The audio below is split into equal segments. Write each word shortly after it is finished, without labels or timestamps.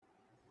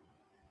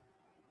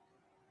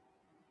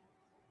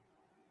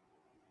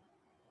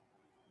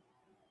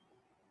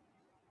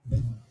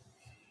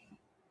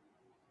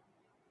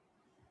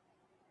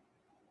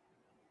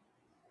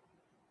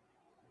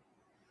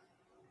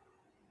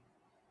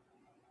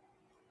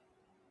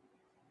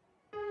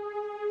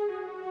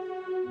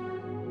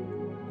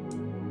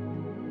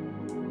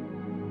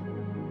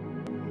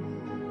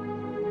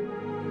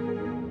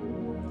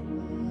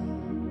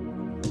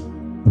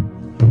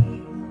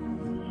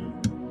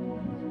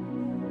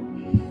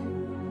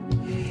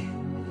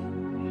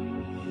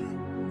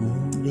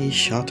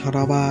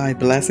Shatarabai.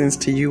 Blessings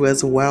to you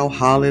as well.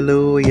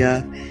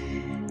 Hallelujah.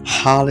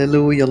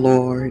 Hallelujah,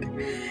 Lord.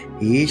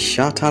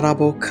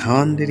 Ishatarabo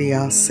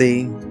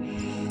kandidiase.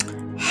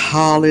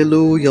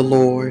 Hallelujah,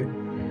 Lord.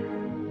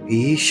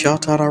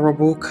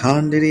 Ishatarabo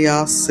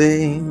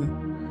kandidiase.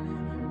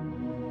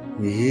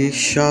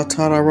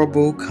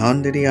 Ishatarabo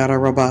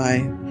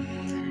kandidiarabai.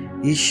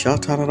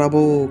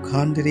 Ishatarabo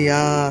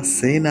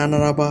kandidiase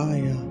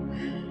nanarabaya.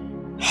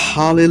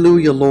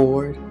 Hallelujah,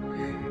 Lord.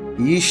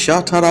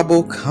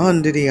 Ishatarabo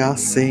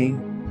kandidiase.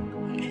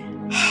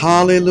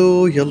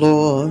 Hallelujah,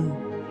 Lord.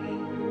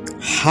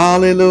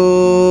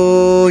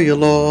 Hallelujah,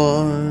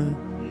 Lord.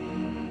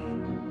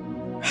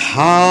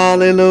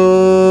 Hallelujah.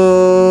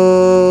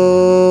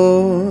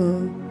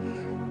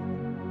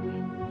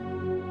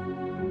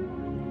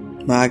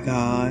 My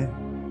God.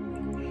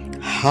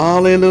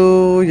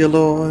 Hallelujah,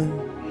 Lord.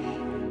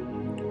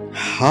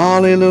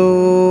 Hallelujah.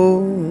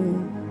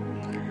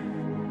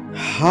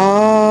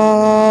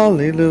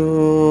 Hallelujah.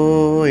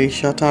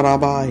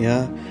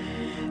 Shatarabaya.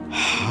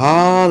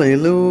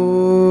 Hallelujah.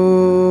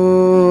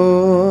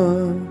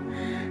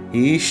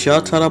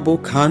 Ishatarabu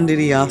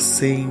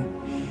kandiriasi.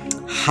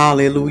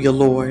 Hallelujah,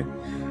 Lord.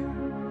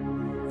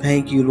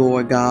 Thank you,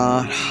 Lord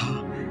God.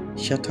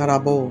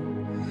 Shatarabo.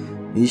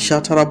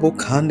 Ishatarabu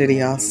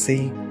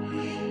kandiriasi.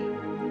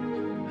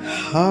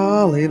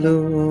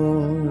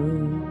 Hallelujah.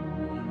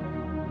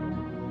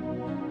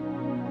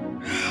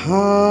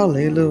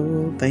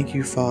 Hallelujah. Thank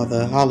you,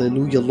 Father.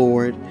 Hallelujah,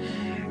 Lord.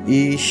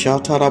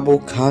 Ishatarabu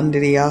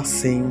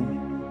kandiriasi.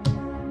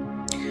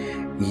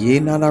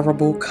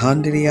 Yenarabu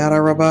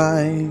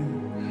kandiriarabai.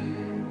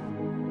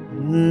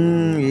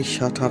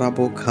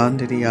 Ishatarabo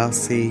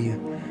kandiriasi.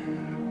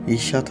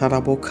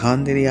 Ishatarabo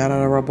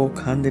kandiriarabo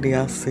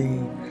kandiriasi.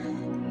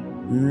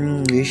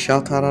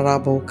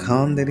 Ishatarabo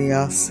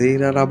kandiriasi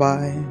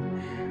rabai.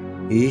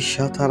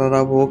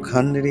 Ishatarabo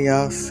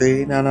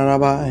kandiriasi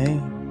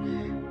narabai.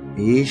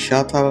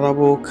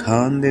 Ishatarabo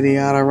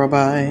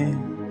kandiriarabai.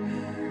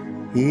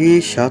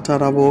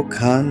 Ishatarabo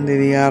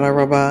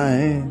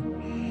kandiriarabai.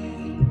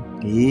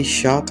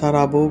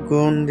 Ishatarabo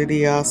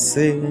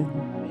kandiriasi.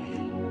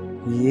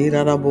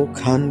 Yirarabo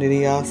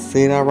kandiria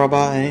sera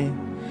rabai.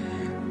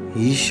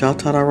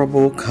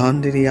 Ishatarabo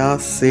kandiria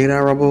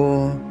sera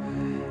rabo.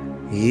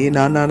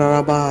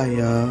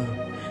 Yinanarabaya.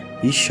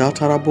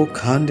 Ishatarabo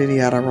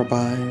kandiria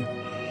rabai.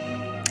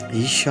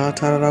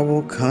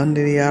 Ishatarabo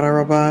kandiria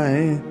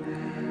rabai.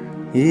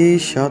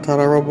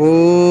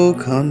 Ishatarabo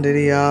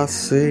kandiria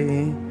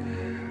se.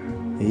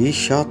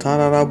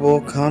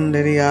 Ishatarabo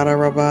kandiria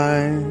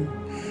rabai.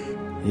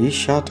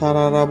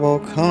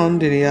 Ishatarabo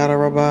kandiria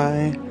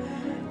rabai.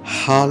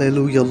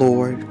 Hallelujah,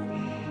 Lord.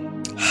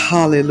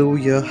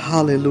 Hallelujah,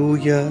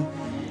 hallelujah,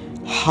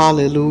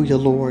 hallelujah,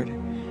 Lord.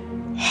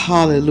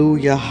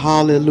 Hallelujah,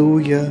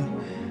 hallelujah,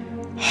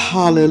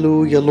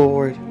 hallelujah,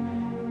 Lord.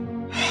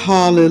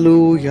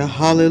 Hallelujah,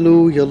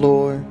 hallelujah,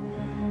 Lord.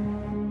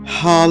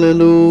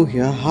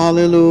 Hallelujah,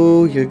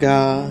 hallelujah,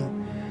 God.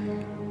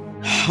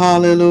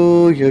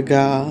 Hallelujah,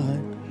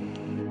 God.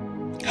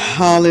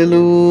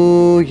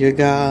 Hallelujah,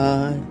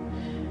 God.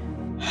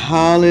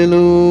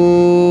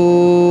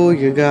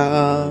 Hallelujah,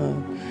 God.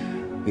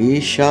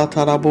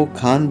 Ishatarabu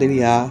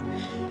kandiria.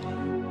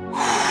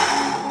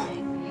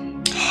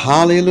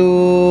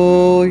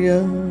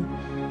 Hallelujah.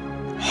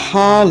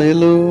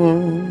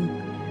 Hallelujah.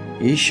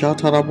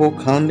 Ishatarabu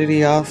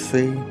kandiria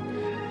se.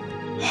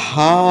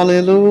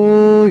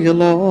 Hallelujah,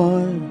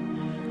 Lord.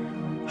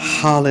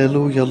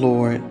 Hallelujah,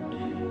 Lord.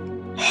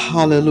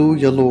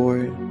 Hallelujah,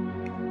 Lord.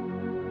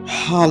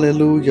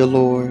 Hallelujah,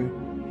 Lord.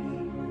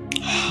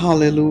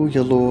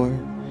 Hallelujah, Lord.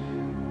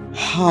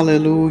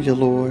 Hallelujah,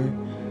 Lord.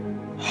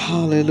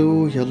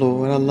 Hallelujah,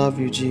 Lord. I love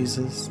you,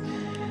 Jesus.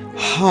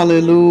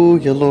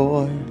 Hallelujah,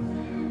 Lord.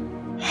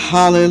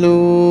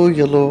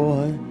 Hallelujah,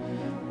 Lord.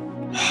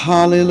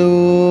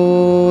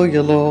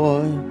 Hallelujah,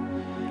 Lord.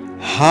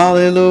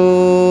 Hallelujah.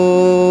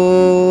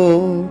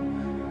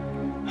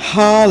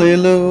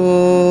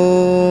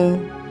 Hallelujah.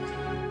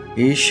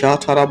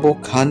 Ishatarabo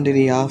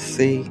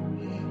kandiriasi.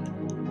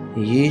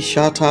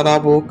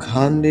 Ishatarabo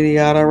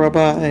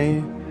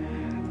kandiriarabai.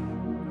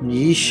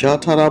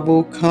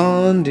 Ishatarabo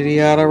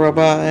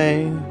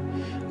kandiriarabai.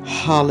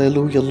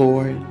 Hallelujah,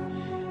 Lord.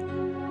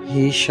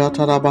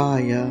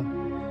 Ishatarabaya.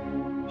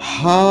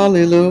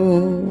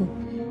 Hallelujah.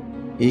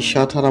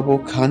 Ishatarabo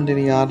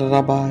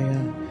kandiriarabaya.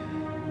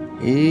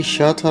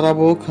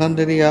 Ishatarabo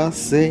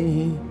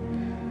kandiriasi.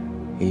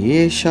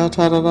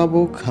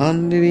 Ishatarabo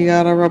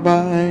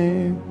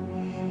kandiriarabai.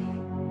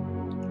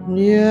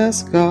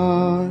 Yes,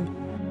 God.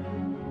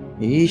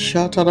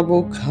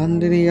 Ishatarabo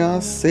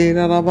kandiriasi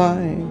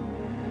rabai.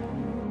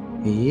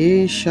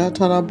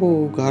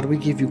 Ishatarabo. God, we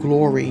give you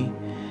glory.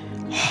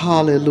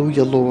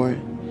 Hallelujah, Lord.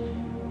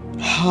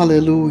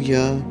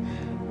 Hallelujah.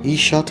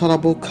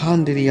 Ishatarabo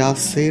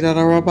kandiriasi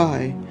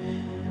rabai.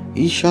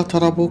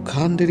 Ishatarabo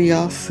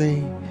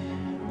kandiriasi.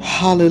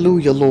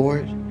 Hallelujah,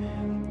 Lord.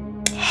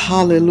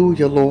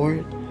 Hallelujah,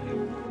 Lord.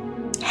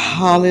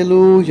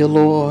 Hallelujah,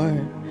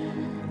 Lord.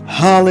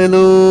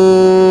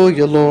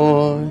 Hallelujah,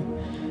 Lord.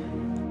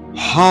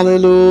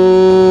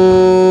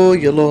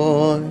 Hallelujah,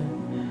 Lord.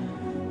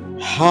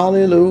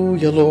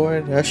 Hallelujah,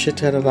 Lord.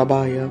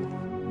 Ashetarabaya.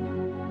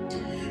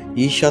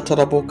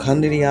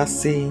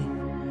 Ishatarabokandiriasi.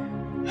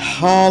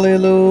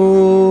 Hallelujah,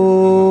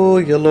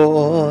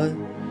 Lord.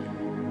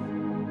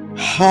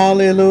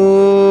 Hallelujah,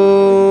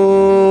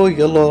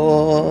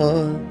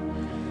 Lord.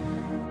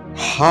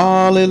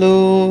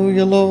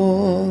 Hallelujah,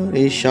 Lord.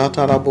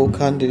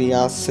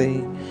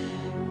 Ishatarabokandiriasi.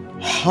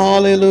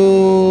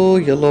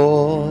 Hallelujah,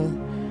 Lord.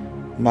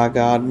 My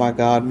God, my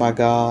God, my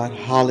God.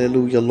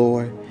 Hallelujah,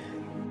 Lord.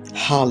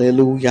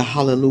 Hallelujah,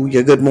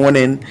 hallelujah. Good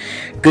morning,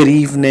 good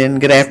evening,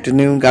 good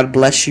afternoon. God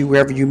bless you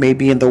wherever you may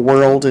be in the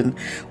world, and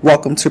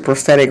welcome to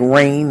Prophetic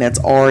Reign. That's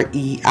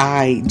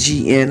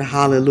REIGN.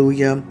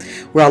 Hallelujah.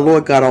 Where our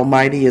Lord God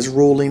Almighty is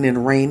ruling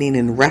and reigning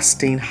and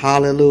resting.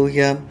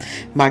 Hallelujah.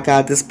 My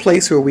God, this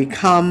place where we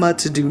come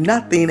to do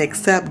nothing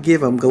except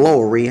give Him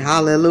glory.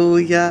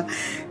 Hallelujah.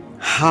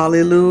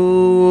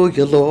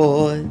 Hallelujah,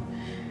 Lord.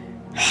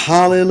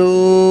 Hallelujah,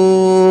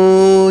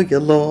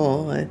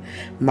 Lord.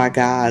 My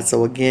God.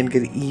 So again,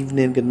 good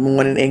evening, good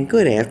morning, and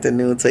good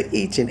afternoon to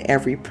each and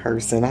every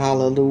person.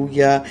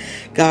 Hallelujah.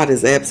 God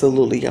is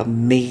absolutely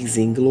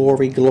amazing.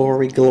 Glory,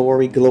 glory,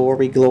 glory,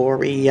 glory,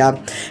 glory.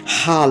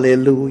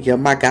 Hallelujah.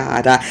 My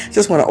God. I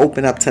just want to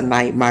open up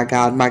tonight, my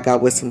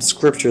God, with some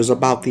scriptures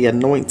about the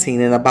anointing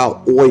and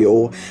about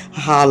oil.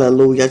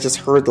 Hallelujah. I just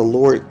heard the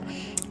Lord,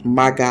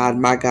 my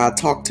God,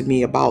 talk to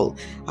me about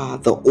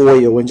the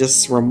oil and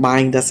just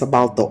remind us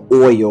about the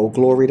oil.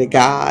 Glory to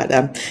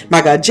God.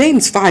 My God,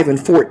 James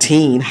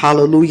 5:14.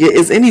 Hallelujah.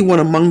 Is anyone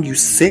among you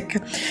sick?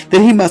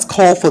 Then he must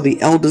call for the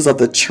elders of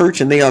the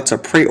church and they are to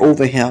pray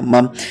over him,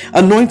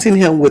 anointing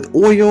him with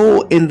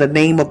oil in the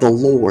name of the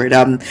Lord.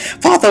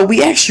 Father,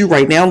 we ask you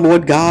right now,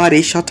 Lord God,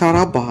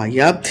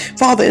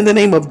 Father, in the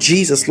name of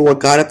Jesus, Lord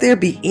God, if there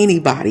be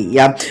anybody,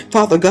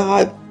 Father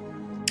God,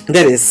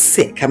 that is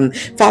sick.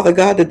 Father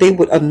God, that they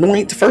would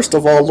anoint, first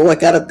of all, Lord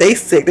God, if they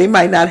sick, they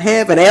might not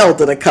have an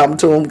elder to come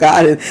to them,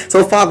 God. And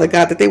so, Father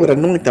God, that they would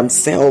anoint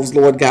themselves,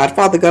 Lord God.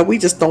 Father God, we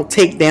just don't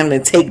take down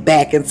and take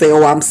back and say,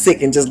 oh, I'm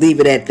sick, and just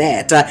leave it at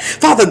that.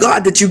 Father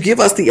God, that you give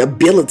us the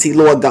ability,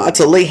 Lord God,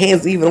 to lay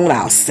hands even on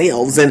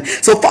ourselves. And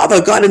so,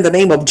 Father God, in the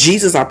name of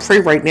Jesus, I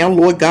pray right now,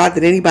 Lord God,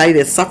 that anybody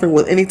that's suffering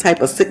with any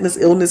type of sickness,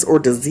 illness, or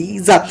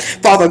disease,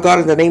 Father God,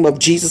 in the name of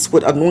Jesus,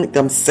 would anoint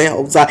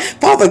themselves.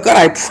 Father God,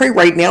 I pray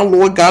right now,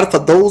 Lord God, for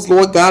those,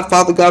 Lord God,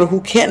 Father God, who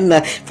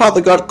can,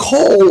 Father God,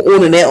 call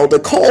on an elder,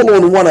 call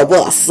on one of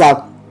us,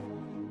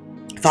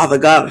 Father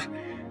God,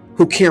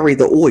 who carry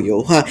the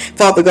oil.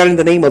 Father God, in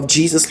the name of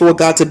Jesus, Lord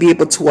God, to be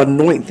able to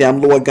anoint them,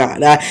 Lord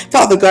God.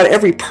 Father God,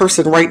 every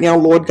person right now,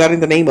 Lord God, in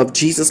the name of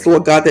Jesus,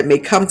 Lord God, that may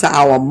come to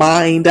our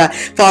mind,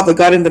 Father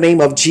God, in the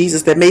name of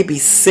Jesus, that may be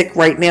sick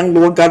right now,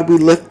 Lord God, we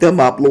lift them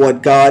up,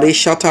 Lord God.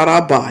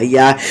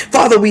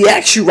 Father, we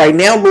ask you right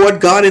now, Lord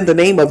God, in the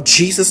name of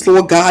Jesus,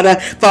 Lord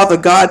God, Father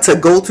God, to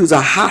go through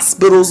the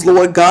hospitals,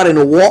 Lord God,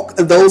 and walk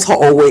those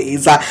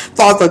hallways.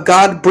 Father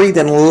God,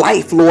 breathing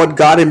life, Lord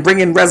God, and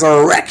bringing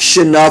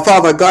resurrection,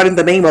 Father God, in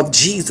the name of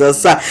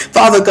Jesus.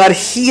 Father God,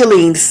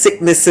 healing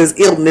sicknesses,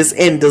 illness,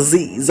 and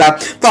disease.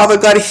 Father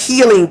God,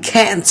 healing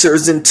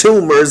cancers and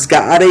tumors,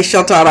 God.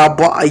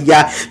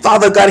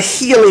 Father God,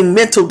 healing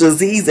mental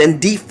disease and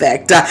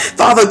defect.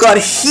 Father God,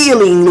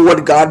 healing,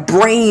 Lord God,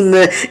 brain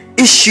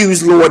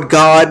issues, Lord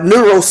God,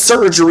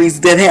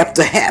 neurosurgeries that have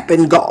to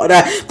happen, God.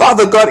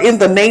 Father God, in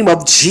the name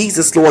of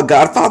Jesus, Lord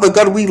God. Father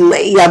God, we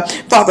lay,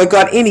 Father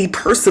God, any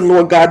person,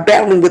 Lord God,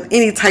 battling with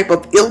any type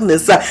of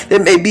illness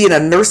that may be in a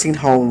nursing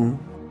home,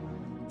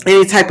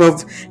 any type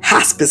of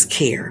hospice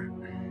care.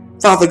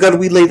 Father God,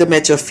 we lay them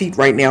at your feet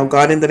right now,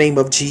 God, in the name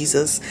of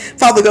Jesus.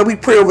 Father God, we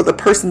pray over the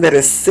person that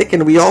is sick,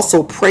 and we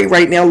also pray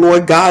right now,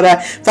 Lord God,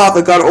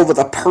 Father God, over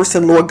the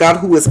person, Lord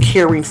God, who is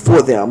caring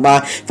for them.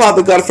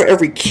 Father God, for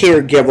every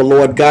caregiver,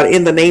 Lord God,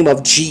 in the name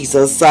of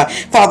Jesus.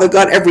 Father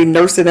God, every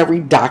nurse and every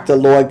doctor,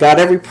 Lord God,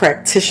 every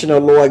practitioner,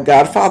 Lord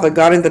God. Father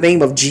God, in the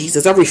name of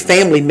Jesus, every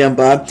family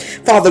member,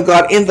 Father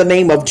God, in the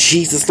name of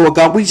Jesus, Lord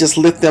God, we just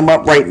lift them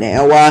up right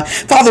now.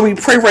 Father, we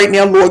pray right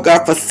now, Lord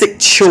God, for sick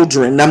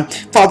children.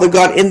 Father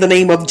God, in the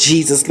name of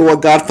Jesus,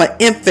 Lord God, for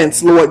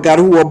infants, Lord God,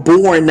 who are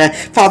born,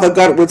 Father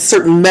God, with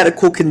certain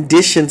medical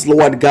conditions,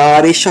 Lord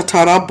God.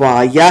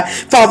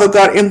 Father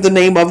God, in the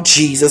name of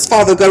Jesus,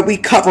 Father God, we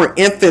cover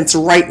infants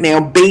right now,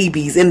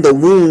 babies in the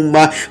womb,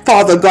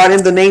 Father God,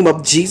 in the name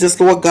of Jesus,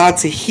 Lord God,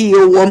 to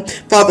heal,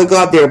 Father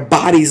God, their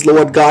bodies,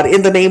 Lord God,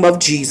 in the name of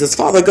Jesus.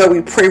 Father God,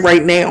 we pray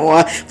right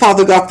now,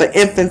 Father God, for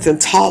infants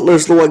and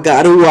toddlers, Lord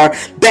God, who are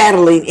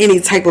battling any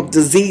type of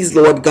disease,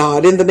 Lord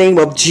God, in the name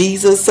of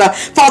Jesus.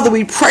 Father,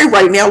 we pray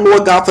right now,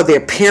 Lord God, for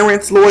their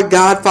parents, Lord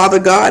God, Father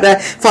God.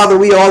 Father,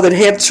 we all that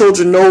have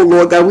children know,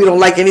 Lord God, we don't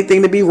like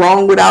anything to be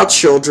wrong with our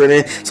children.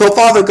 And so,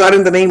 Father God,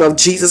 in the name of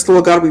Jesus,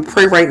 Lord God, we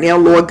pray right now,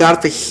 Lord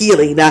God, for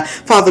healing.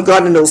 Father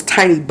God, in those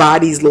tiny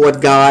bodies, Lord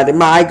God, and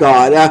my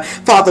God,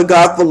 Father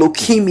God, for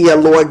leukemia,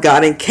 Lord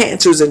God, and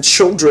cancers in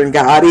children,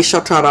 God.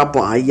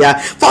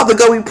 Father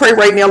God, we pray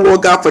right now,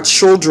 Lord God, for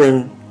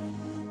children,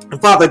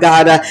 Father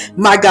God,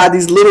 my God,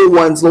 these little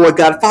ones, Lord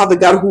God, Father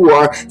God, who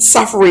are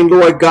suffering,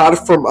 Lord God,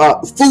 from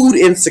food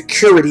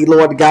insecurity,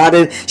 Lord God,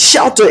 and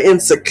shelter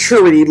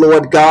insecurity,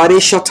 Lord God.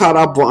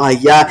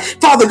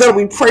 Father God,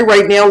 we pray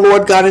right now,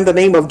 Lord God, in the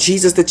name of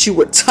Jesus, that you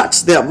would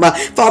touch them.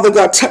 Father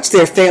God, touch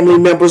their family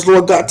members,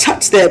 Lord God,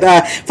 touch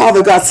that,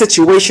 Father God,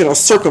 situation or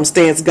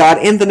circumstance, God,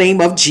 in the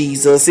name of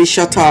Jesus.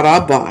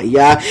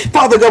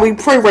 Father God, we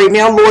pray right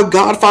now, Lord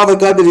God, Father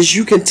God, that as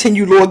you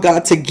continue, Lord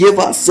God, to give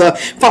us,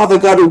 Father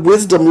God, a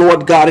wisdom,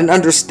 Lord God, and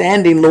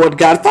understanding, Lord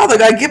God. Father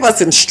God, give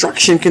us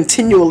instruction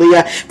continually,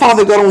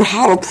 Father God, on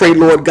how to pray,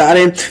 Lord God.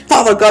 And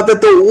Father God,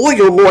 that the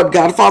oil, Lord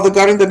God, Father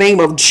God, in the name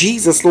of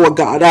Jesus, Lord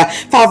God,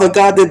 Father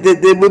God, that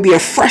there will be a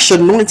fresh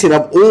anointing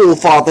of oil,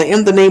 Father,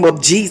 in the name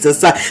of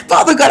Jesus.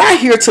 Father God, I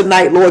hear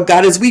tonight, Lord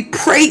God, as we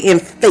pray in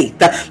faith,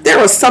 there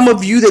are some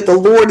of you that the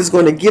Lord is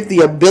going to give the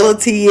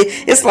ability.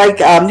 It's like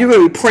you're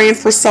going to be praying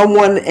for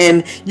someone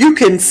and you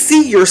can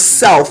see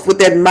yourself with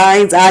that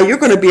mind's eye. You're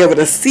going to be able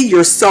to see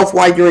yourself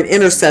while you're in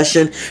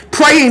intercession,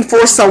 praying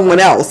for someone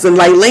else and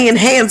like laying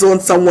hands on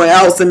someone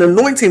else and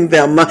anointing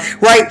them,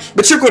 right?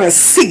 But you're going to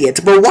see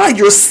it. But while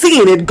you're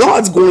seeing it,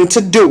 God's going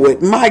to do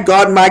it. My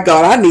God,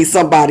 I need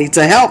somebody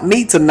to help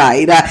me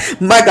tonight.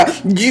 My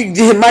God,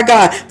 my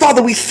God,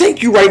 Father, we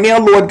thank you right now,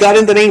 Lord God,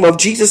 in the name of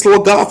Jesus,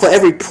 Lord God, for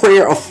every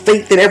prayer of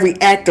faith and every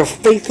act of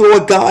faith,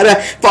 Lord God,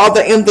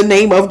 Father, in the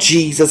name of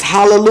Jesus,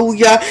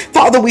 hallelujah.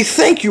 Father, we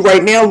thank you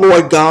right now,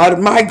 Lord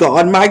God,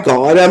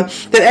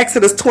 that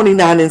Exodus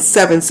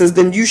 29:7 says,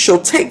 then you shall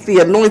take the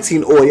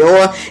anointing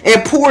oil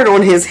and pour it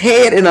on his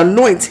head and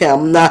anoint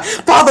him.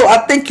 Father,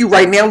 I thank you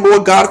right now,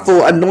 Lord God,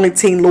 for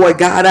anointing, Lord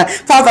God.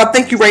 Father, I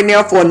thank you right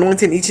now for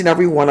anointing each and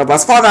every one of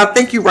us. Father, I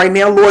thank you right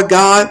now, Lord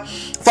God.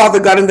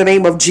 Father God, in the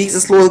name of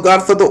Jesus, Lord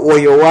God, for the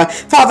oil.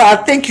 Father, I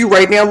thank you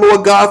right now,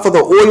 Lord God, for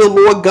the oil,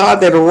 Lord God,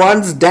 that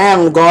runs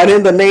down, God,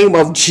 in the name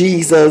of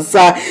Jesus.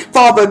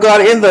 Father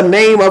God, in the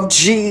name of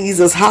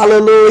Jesus,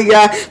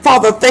 hallelujah.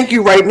 Father, thank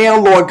you right now,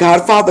 Lord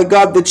God, Father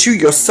God, that you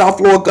yourself,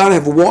 Lord God,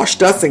 have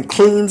washed us and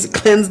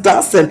cleansed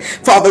us and,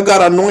 Father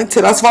God,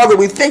 anointed us. Father,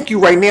 we thank you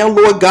right now,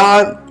 Lord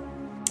God,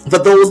 for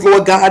those,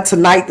 Lord God,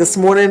 tonight, this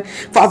morning,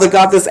 Father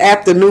God, this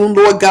afternoon,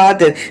 Lord God,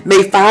 that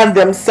may find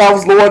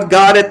themselves, Lord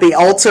God, at the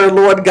altar,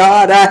 Lord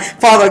God,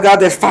 Father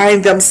God, that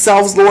find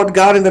themselves, Lord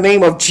God, in the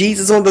name of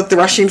Jesus on the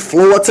threshing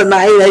floor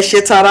tonight,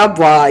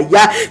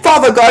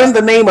 Father God, in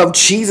the name of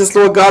Jesus,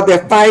 Lord God,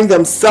 that find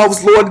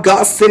themselves, Lord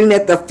God, sitting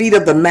at the feet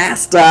of the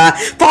Master.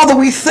 Father,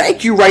 we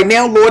thank you right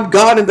now, Lord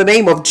God, in the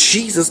name of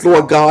Jesus,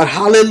 Lord God,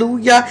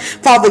 hallelujah.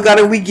 Father God,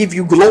 and we give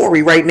you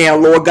glory right now,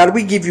 Lord God,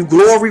 we give you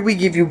glory, we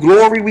give you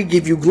glory, we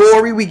give you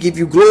glory, we give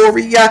you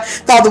glory,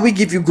 Father, we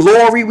give you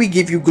glory, we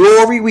give you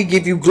glory, we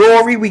give you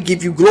glory, we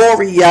give you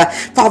glory,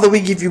 Father, we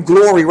give you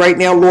glory right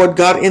now, Lord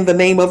God, in the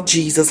name of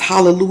Jesus,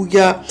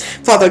 hallelujah.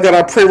 Father God,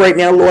 I pray right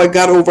now, Lord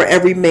God, over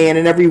every man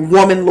and every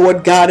woman,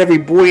 Lord God, every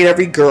boy and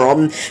every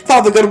girl.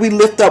 Father God, we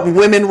lift up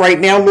women right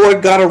now,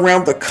 Lord God,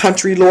 around the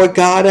country, Lord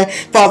God,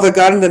 Father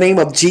God, in the name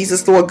of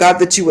Jesus, Lord God,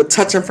 that you would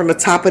touch them from the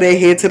top of their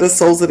head to the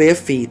soles of their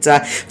feet.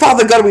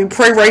 Father God, we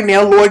pray right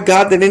now, Lord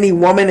God, that any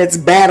woman that's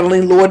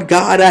battling, Lord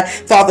God,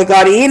 Father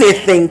God,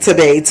 anything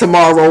today,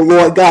 tomorrow,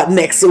 Lord God,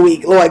 next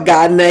week, Lord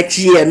God, next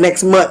year,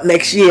 next month,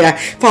 next year,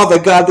 Father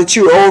God, that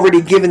you're already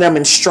giving them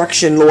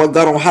instruction, Lord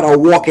God, on how to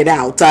walk it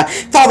out.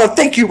 Father,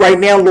 thank you right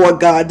now,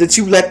 Lord God, that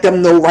you let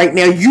them know right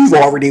now you've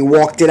already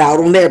walked it out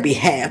on their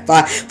behalf.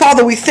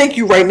 Father, we thank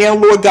you right now,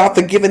 Lord God,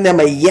 for giving them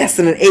a yes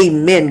and an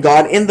amen,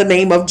 God, in the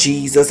name of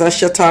Jesus.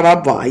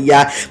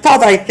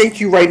 Father, I thank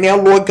you right now,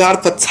 Lord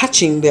God, for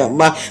touching them.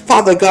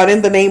 Father God,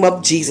 in the name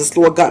of Jesus,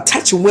 Lord God,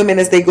 touch women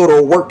as they go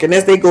to work and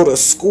as they go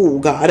to school,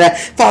 God.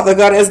 Father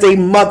God, as they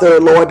mother,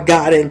 Lord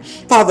God, and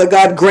Father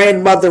God,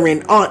 grandmother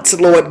and aunt,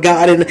 Lord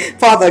God, and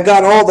Father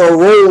God, all the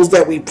roles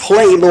that we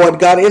play, Lord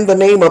God, in the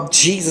name of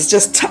Jesus,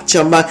 just touch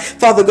them.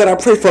 Father God, I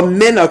pray for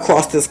men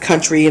across this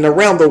country and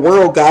around the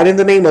world, God, in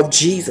the name of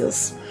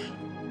Jesus.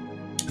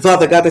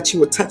 Father God, that you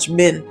would touch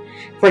men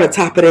from the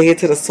top of their head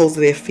to the soles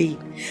of their feet.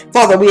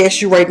 Father, we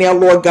ask you right now,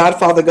 Lord God,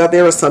 Father God,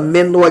 there are some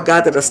men, Lord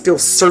God, that are still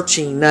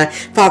searching,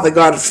 Father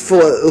God,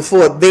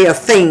 for their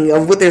thing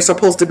of what they're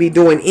supposed to be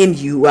doing in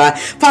you.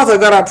 Father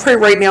God, I pray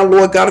right now,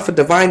 Lord God, for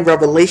divine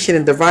revelation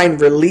and divine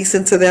release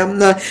into them.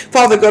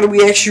 Father God,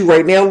 we ask you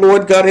right now,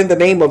 Lord God, in the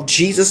name of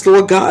Jesus,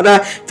 Lord God,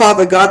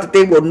 Father God, that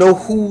they will know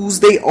whose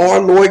they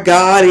are, Lord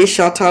God.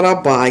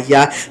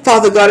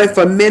 Father God, and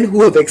for men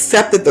who have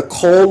accepted the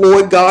call,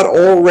 Lord God,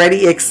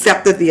 already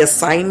accepted the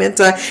assignment,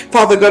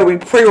 Father God, we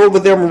pray over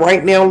them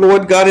right now,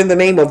 Lord God, in the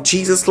name of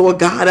Jesus, Lord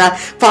God,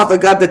 Father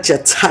God, that you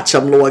touch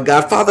them, Lord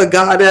God, Father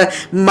God,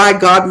 my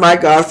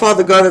God,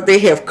 Father God, that they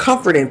have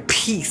comfort and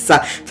peace,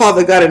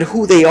 Father God, in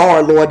who they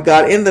are, Lord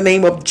God, in the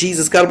name of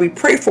Jesus, God, we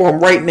pray for them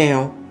right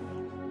now.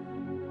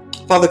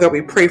 Father God,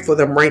 we pray for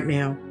them right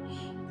now.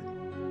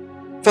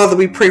 Father,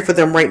 we pray for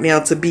them right now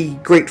to be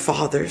great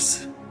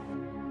fathers,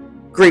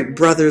 great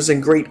brothers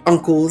and great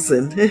uncles,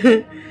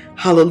 and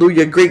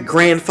hallelujah, great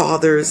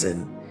grandfathers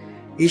and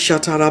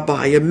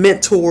Ishatarabaya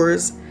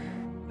mentors.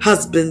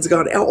 husbands,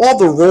 God, all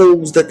the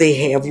roles that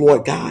they have,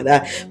 Lord God.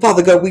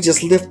 Father God, we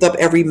just lift up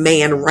every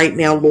man right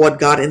now, Lord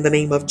God, in the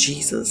name of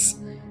Jesus.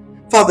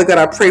 Father God,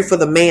 I pray for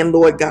the man,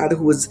 Lord God,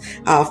 who is,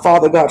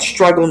 Father God,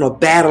 struggling or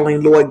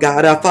battling, Lord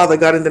God. Father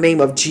God, in the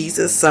name of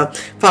Jesus,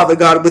 Father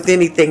God, with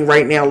anything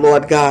right now,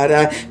 Lord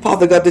God.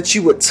 Father God, that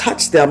you would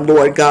touch them,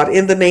 Lord God,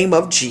 in the name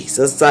of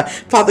Jesus.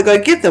 Father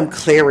God, give them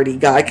clarity,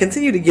 God.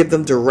 Continue to give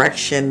them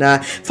direction,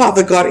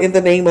 Father God, in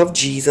the name of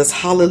Jesus.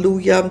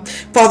 Hallelujah.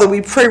 Father,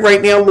 we pray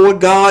right now, Lord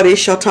God,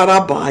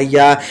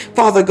 Ishatarabaya.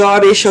 Father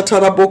God,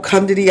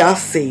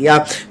 Ishatarabokandidiasi.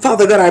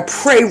 Father God, I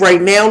pray right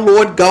now,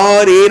 Lord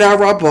God,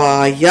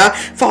 Edarabaya.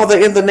 Father,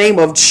 in the name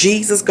of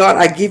Jesus, God,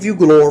 I give you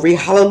glory.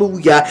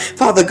 Hallelujah.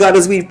 Father God,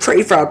 as we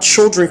pray for our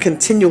children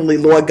continually,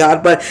 Lord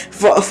God, but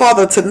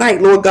Father,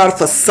 tonight, Lord God,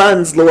 for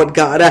sons, Lord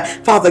God.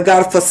 Father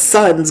God, for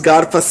sons,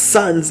 God, for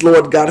sons,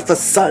 Lord God, for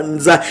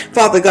sons.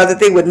 Father God, that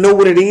they would know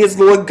what it is,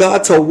 Lord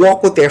God, to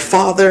walk with their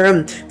father,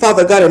 and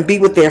Father God, and be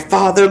with their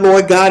father,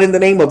 Lord God, in the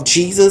name of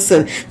Jesus.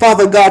 And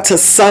Father God, to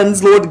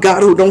sons, Lord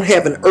God, who don't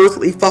have an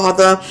earthly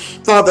father,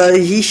 Father,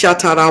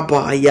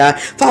 Yishatarabaya.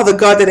 Father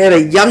God, that at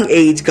a young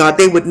age, God,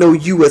 they would know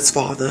you as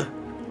Father.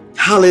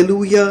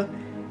 Hallelujah.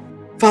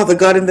 Father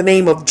God, in the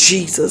name of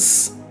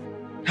Jesus.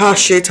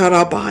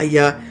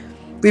 Hashetarabaya.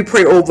 We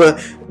pray over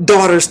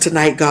daughters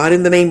tonight, God,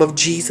 in the name of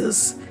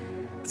Jesus.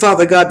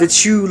 Father God,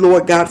 that you,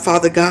 Lord God,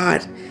 Father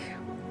God,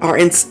 are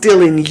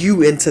instilling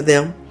you into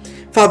them.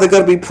 Father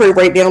God, we pray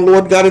right now,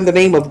 Lord God, in the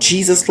name of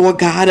Jesus, Lord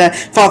God,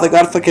 Father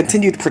God, for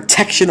continued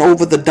protection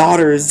over the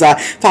daughters,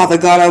 Father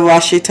God,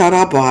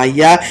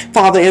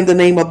 Father, in the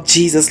name of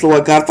Jesus,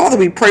 Lord God, Father,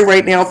 we pray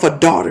right now for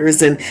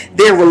daughters and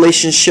their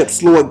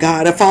relationships, Lord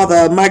God,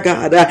 Father, my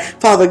God,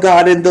 Father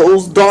God, and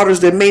those daughters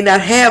that may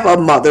not have a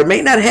mother,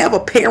 may not have a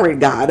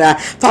parent, God,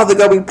 Father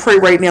God, we pray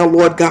right now,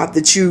 Lord God,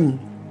 that you,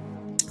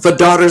 for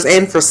daughters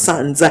and for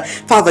sons,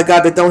 Father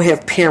God, that don't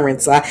have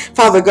parents,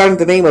 Father God, in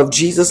the name of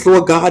Jesus,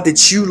 Lord God,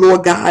 that you,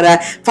 Lord God,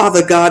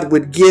 Father God,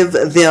 would give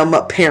them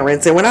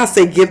parents. And when I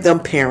say give them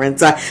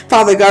parents,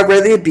 Father God,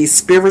 whether it be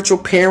spiritual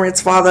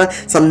parents, Father,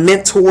 some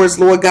mentors,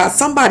 Lord God,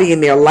 somebody in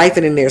their life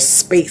and in their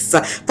space,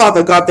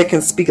 Father God, that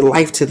can speak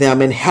life to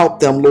them and help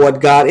them, Lord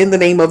God, in the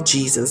name of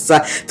Jesus.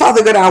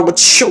 Father God, our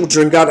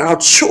children, God, our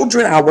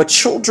children,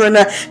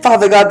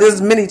 Father God,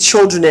 there's many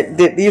children that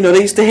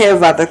they used to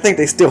have, I think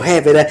they still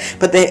have it,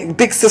 but they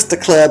Big Sister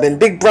Club and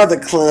Big Brother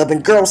Club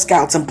and Girl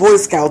Scouts and Boy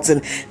Scouts,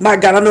 and my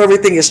God, I know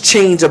everything has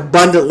changed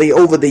abundantly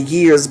over the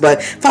years,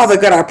 but Father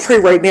God, I pray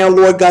right now,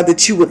 Lord God,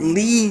 that you would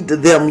lead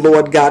them,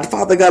 Lord God.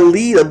 Father God,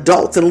 lead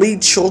adults and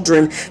lead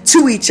children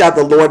to each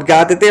other, Lord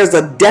God, that there's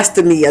a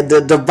destiny, a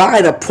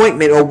divine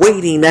appointment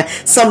awaiting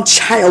some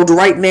child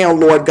right now,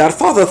 Lord God.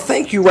 Father,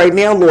 thank you right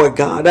now, Lord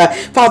God.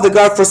 Father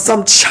God, for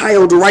some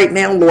child right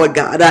now, Lord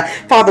God.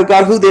 Father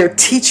God, who their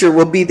teacher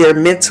will be their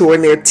mentor,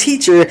 and their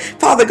teacher,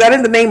 Father God,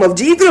 in the name of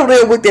Jesus, even though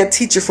they're with that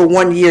teacher for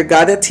 1 year,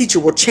 God, that teacher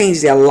will change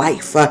their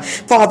life.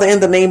 Father, in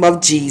the name of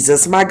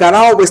Jesus, my God,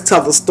 I always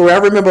tell the story. I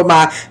remember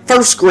my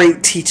first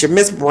grade teacher,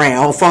 Miss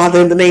Brown.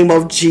 Father, in the name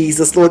of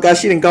Jesus, Lord God,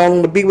 she didn't go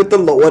on to be with the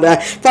Lord.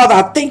 Father,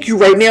 I thank you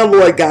right now,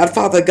 Lord God,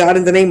 Father God,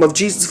 in the name of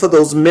Jesus, for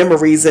those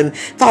memories, and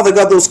Father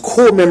God, those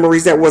core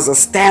memories that was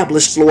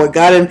established, Lord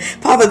God. And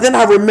Father, then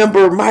I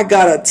remember, my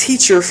God, a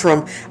teacher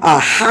from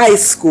high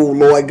school,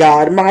 Lord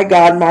God, my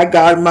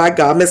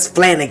God, Miss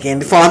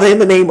Flanagan. Father, in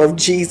the name of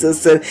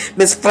Jesus, and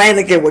Miss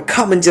Flanagan would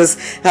come and just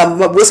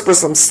whisper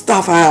some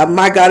stuff,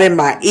 my God, in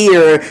my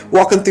ear,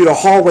 walking through the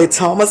hallway,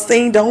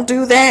 Thomasine, don't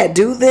do that,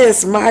 do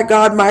this, my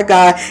God,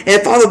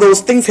 and Father, those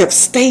things have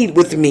stayed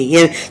with me.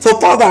 And so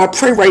Father, I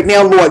pray right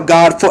now, Lord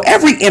God, for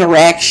every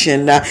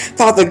interaction,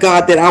 Father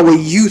God, that our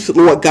youth,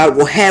 Lord God,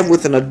 will have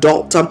with an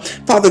adult,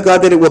 Father God,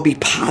 that it will be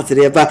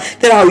positive,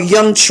 that our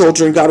young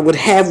children, God, would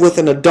have with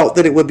an adult,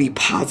 that it would be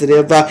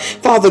positive,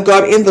 Father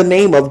God, in the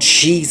name of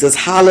Jesus,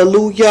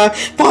 hallelujah.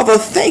 Father,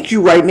 thank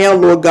you right now,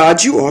 Lord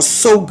God, you are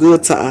so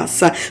good to us,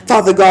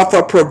 Father God,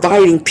 for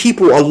providing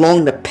people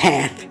along the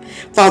path,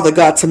 Father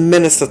God, to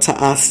minister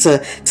to us,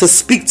 to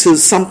speak to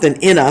something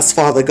in us,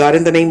 Father God,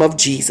 in the name of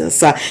Jesus.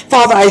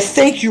 Father, I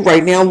thank you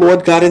right now,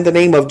 Lord God, in the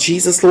name of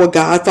Jesus, Lord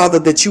God, Father,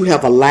 that you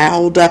have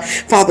allowed,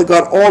 Father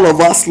God, all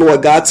of us,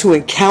 Lord God, to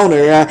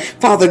encounter,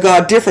 Father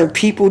God, different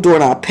people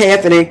during our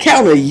path and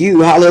encounter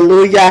you,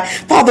 hallelujah.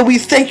 Father, we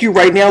thank you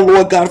right now,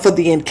 Lord God, for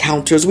the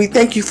encounters. We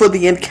thank you for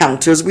the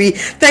encounters. We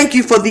thank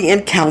you for the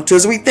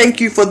encounters. We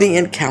thank you for the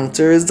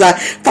encounters.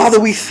 Father,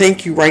 we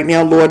thank you right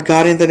now, Lord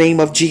God, in the name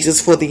of Jesus,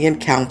 for the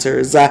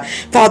encounters.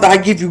 Father, I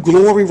give you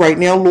glory right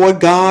now, Lord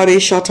God.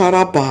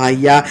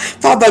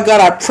 Father God,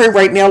 I pray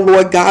right now,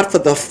 Lord God, for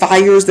the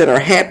fires that are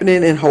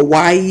happening in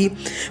Hawaii.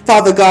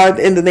 Father God,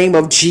 in the name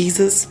of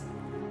Jesus.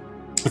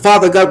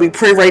 Father God, we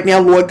pray right now,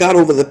 Lord God,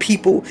 over the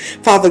people,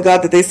 Father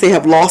God, that they say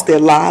have lost their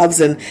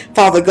lives, and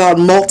Father God,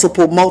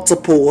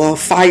 multiple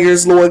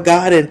fires, Lord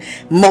God, and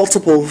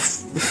multiple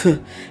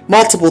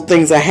multiple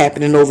things are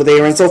happening over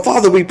there. And so,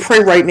 Father, we pray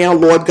right now,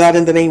 Lord God,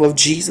 in the name of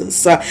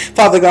Jesus.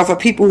 Father God, for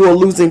people who are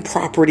losing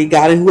property,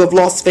 God, and who have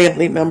lost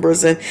family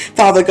members. And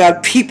Father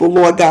God, people,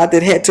 Lord God,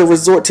 that had to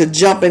resort to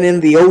jumping in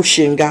the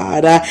ocean,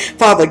 God.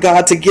 Father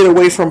God, to get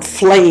away from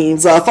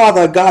flames.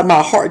 Father God,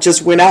 my heart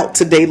just went out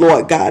today,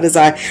 Lord God, as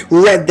I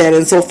read that.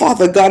 And so,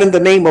 Father God, in the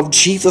name of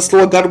Jesus,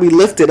 Lord God, we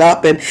lift it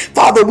up. And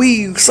Father,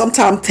 we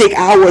sometimes take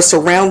our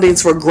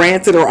surroundings for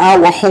granted, or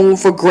our home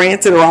for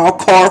granted, or our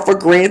car for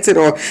granted,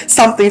 or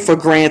something for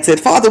granted.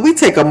 Father, we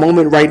take a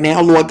moment right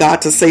now, Lord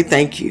God, to say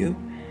thank you.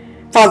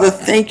 Father,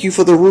 thank you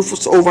for the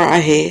roof over our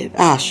head.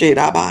 Shit,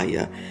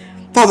 Abaya.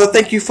 Father,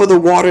 thank you for the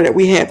water that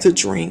we have to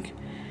drink.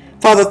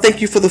 Father,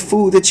 thank you for the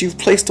food that you've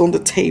placed on the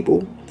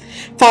table.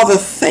 Father,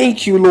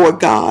 thank you, Lord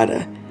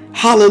God.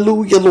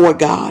 Hallelujah, Lord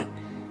God.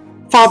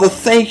 Father,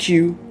 thank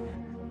you.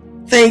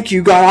 Thank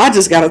you, God. I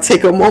just got to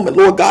take a moment,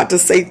 Lord God, to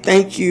say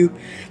thank you.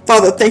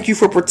 Father, thank you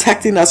for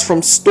protecting us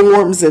from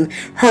storms and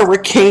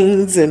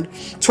hurricanes and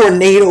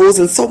tornadoes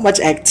and so much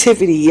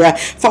activity.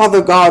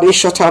 Father God,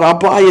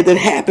 Ishatarabaya, that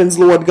happens,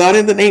 Lord God,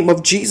 in the name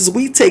of Jesus.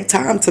 We take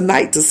time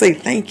tonight to say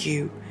thank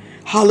you.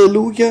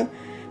 Hallelujah.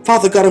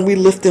 Father God, and we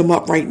lift them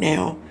up right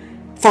now.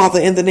 Father,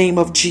 in the name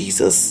of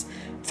Jesus.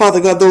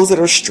 Father God, those that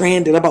are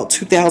stranded, about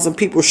 2,000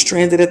 people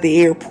stranded at the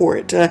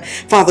airport.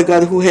 Father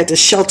God, who had to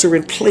shelter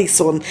in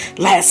place on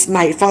last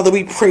night. Father,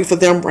 we pray for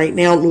them right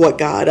now, Lord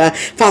God.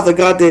 Father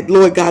God, that,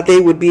 Lord God, they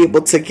would be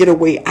able to get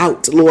away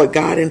out, Lord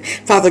God. And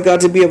Father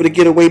God, to be able to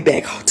get away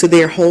back to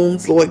their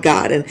homes, Lord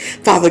God. And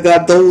Father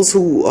God, those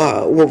who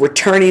were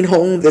returning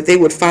home, that they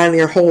would find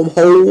their home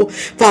whole.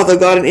 Father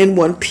God, and in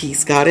one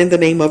piece, God, in the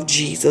name of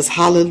Jesus.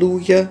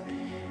 Hallelujah.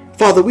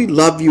 Father, we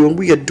love you and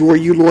we adore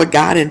you, Lord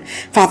God. And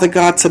Father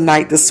God,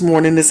 tonight, this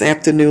morning, this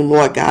afternoon,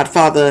 Lord God,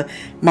 Father,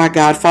 my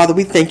God, Father,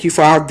 we thank you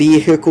for our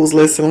vehicles.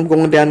 Listen, I'm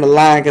going down the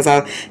line because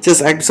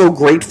I'm so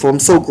grateful. I'm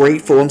so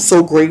grateful. I'm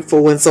so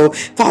grateful. And so,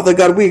 Father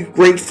God, we're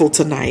grateful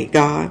tonight,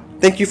 God.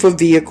 Thank you for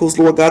vehicles,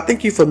 Lord God.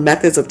 Thank you for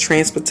methods of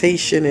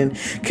transportation and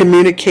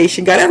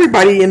communication. God,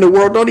 everybody in the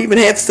world don't even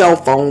have cell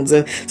phones.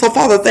 And so,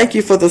 Father, thank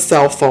you for the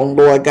cell phone,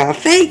 Lord God.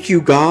 Thank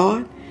you,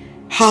 God.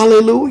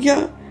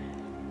 Hallelujah.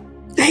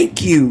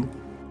 Thank you.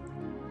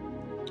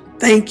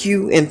 Thank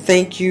you and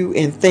thank you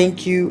and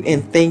thank you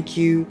and thank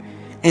you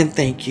and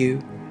thank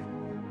you.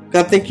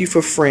 God, thank you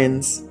for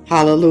friends.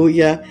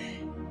 Hallelujah.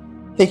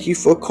 Thank you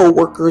for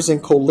co-workers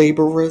and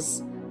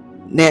co-laborers,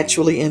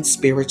 naturally and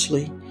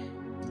spiritually.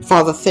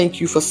 Father, thank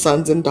you for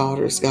sons and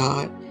daughters,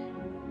 God.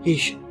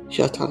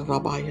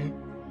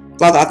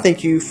 Father, I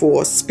thank you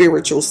for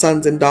spiritual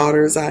sons and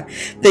daughters. I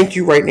thank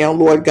you right now,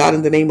 Lord God,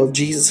 in the name of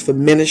Jesus, for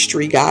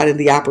ministry, God, and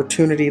the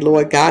opportunity,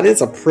 Lord God.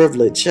 It's a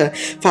privilege,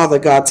 Father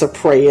God, to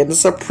pray, and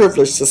it's a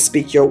privilege to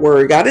speak your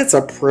word, God. It's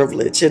a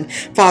privilege. And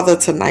Father,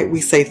 tonight we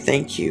say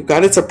thank you,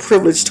 God. It's a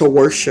privilege to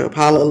worship.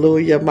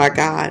 Hallelujah, my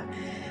God.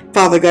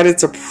 Father God,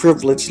 it's a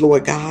privilege,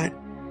 Lord God.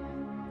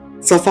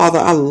 So, Father,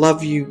 I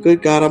love you,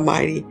 good God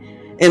Almighty,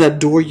 and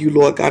adore you,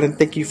 Lord God, and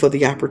thank you for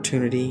the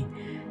opportunity.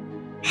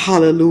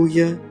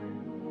 Hallelujah.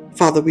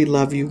 Father, we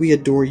love you. We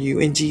adore you.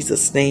 In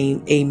Jesus'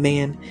 name,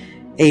 amen.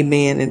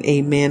 Amen and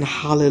amen.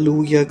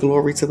 Hallelujah.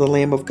 Glory to the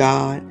Lamb of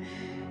God.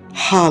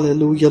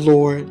 Hallelujah,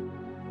 Lord.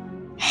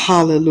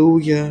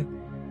 Hallelujah.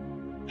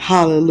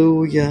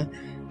 Hallelujah.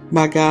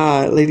 My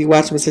God, Lady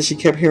Watchman said she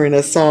kept hearing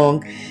that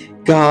song.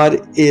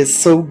 God is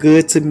so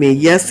good to me.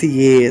 Yes,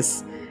 he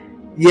is.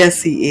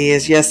 Yes, he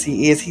is. Yes,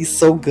 he is. He's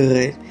so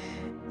good.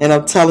 And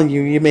I'm telling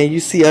you, man, you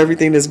see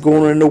everything that's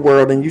going on in the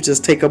world and you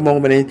just take a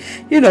moment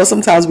and,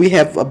 sometimes we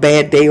have a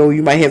bad day or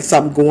you might have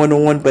something going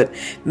on, but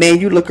man,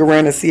 you look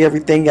around and see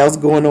everything else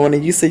going on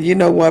and you say, you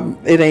know what?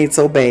 It ain't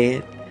so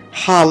bad.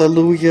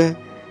 Hallelujah.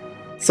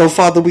 So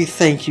Father, we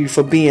thank you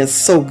for being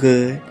so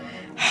good.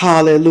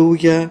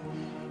 Hallelujah.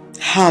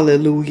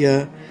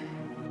 Hallelujah.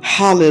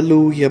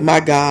 Hallelujah. My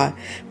God.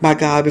 My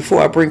God.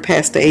 Before I bring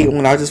Pastor A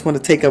on, I just want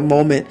to take a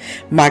moment,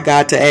 my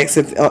God, to ask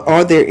if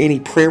are there any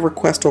prayer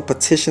requests or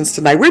petitions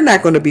tonight? We're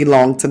not going to be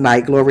long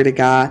tonight. Glory to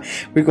God.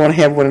 We're going to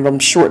have one of them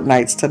short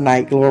nights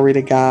tonight. Glory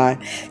to God.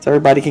 So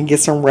everybody can get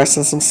some rest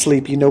and some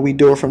sleep. We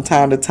do it from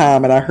time to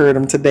time. And I heard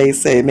them today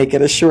say, make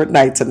it a short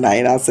night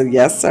tonight. I said,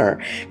 yes,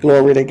 sir.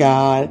 Glory to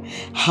God.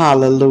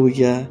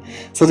 Hallelujah.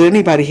 So did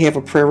anybody have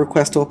a prayer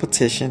request or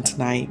petition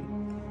tonight?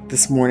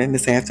 This morning,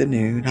 this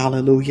afternoon?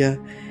 Hallelujah.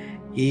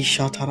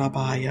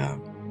 Yeshatarabaya.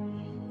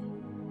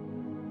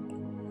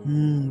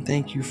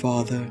 Thank you,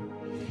 Father.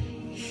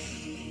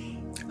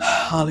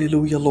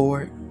 Hallelujah,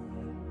 Lord.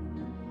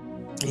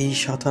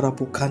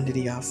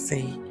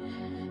 Yeshatarabukandidiyase.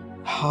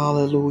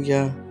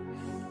 Hallelujah.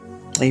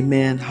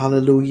 Amen.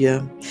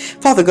 Hallelujah.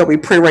 Father God, we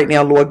pray right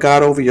now, Lord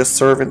God, over your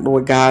servant,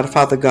 Lord God.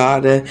 Father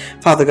God,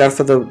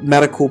 for the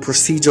medical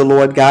procedure,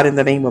 Lord God, in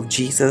the name of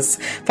Jesus.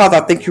 Father,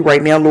 I thank you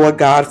right now, Lord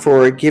God,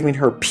 for giving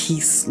her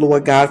peace,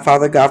 Lord God.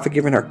 Father God, for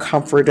giving her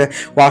comfort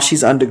while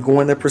she's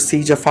undergoing the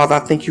procedure. Father, I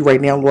thank you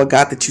right now, Lord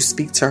God, that you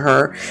speak to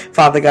her.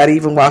 Father God,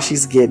 even while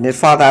she's getting it.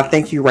 Father, I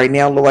thank you right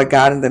now, Lord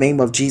God, in the name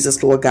of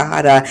Jesus, Lord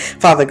God.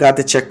 Father God,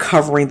 that you're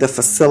covering the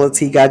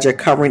facility. God, you're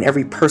covering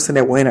every person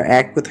that will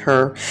interact with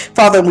her.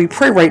 Father, we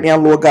pray right now,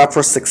 Lord God,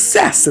 for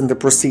success in the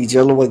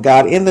procedure, Lord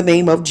God, in the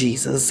name of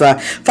Jesus.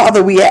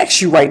 Father, we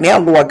ask you right now,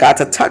 Lord God,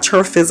 to touch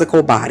her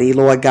physical body,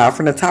 Lord God,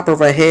 from the top of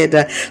her head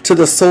to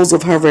the soles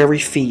of her very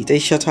feet.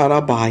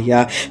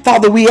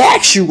 Father, we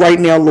ask you right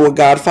now, Lord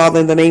God,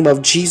 Father, in the name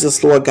of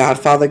Jesus, Lord God,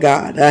 Father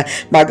God,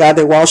 my God,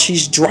 that while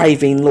she's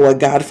driving, Lord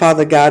God,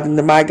 Father God,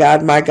 and my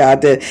God,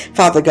 that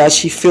Father God,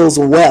 she feels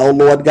well,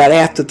 Lord God,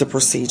 after the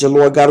procedure,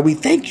 Lord God. We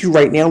thank you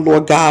right now,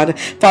 Lord God,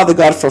 Father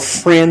God, for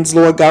friends,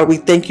 Lord God. We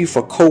thank you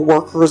for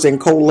co-workers and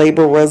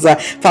co-laborers,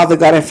 Father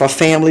God, and for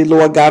family,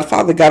 Lord God,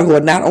 Father God, who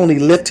are not only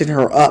lifting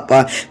her up,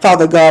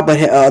 Father God,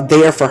 but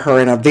there for her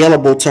and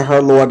available to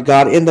her, Lord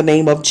God, in the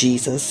name of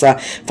Jesus.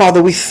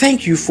 Father, we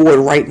thank you for it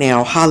right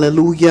now.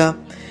 Hallelujah.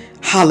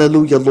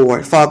 Hallelujah,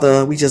 Lord.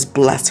 Father, we just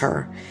bless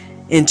her.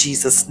 In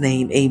Jesus'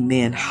 name,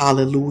 amen.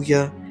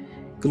 Hallelujah.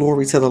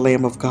 Glory to the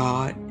Lamb of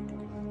God.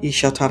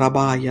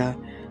 Ishatarabaya.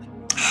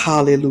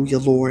 Hallelujah,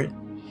 Lord.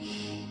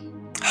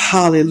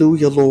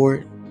 Hallelujah,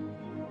 Lord.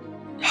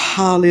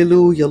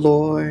 Hallelujah,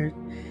 Lord.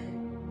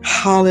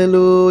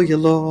 Hallelujah,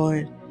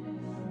 Lord.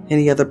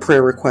 Any other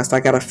prayer requests? I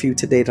got a few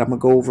today that I'm going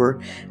to go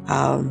over.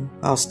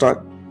 I'll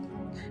start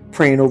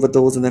praying over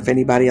those, and if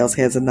anybody else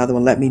has another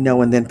one, let me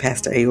know, and then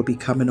Pastor A will be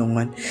coming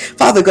on.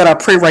 Father God, I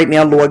pray right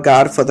now, Lord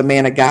God, for the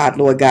man of God,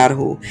 Lord God,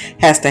 who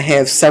has to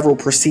have several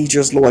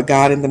procedures, Lord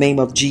God, in the name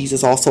of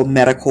Jesus, also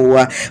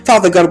medical.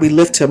 Father God, we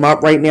lift him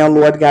up right now,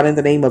 Lord God, in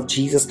the name of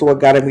Jesus, Lord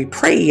God, and we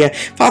pray,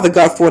 Father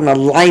God, for an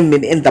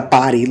alignment in the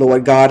body,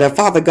 Lord God.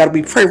 Father God,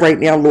 we pray right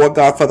now, Lord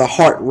God, for the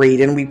heart rate,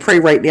 and we pray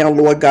right now,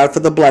 Lord God, for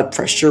the blood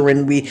pressure,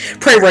 and we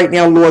pray right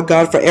now, Lord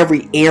God, for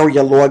every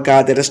area, Lord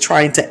God, that is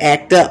trying to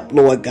act up,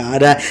 Lord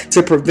God,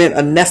 to prevent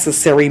a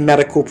necessary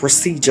medical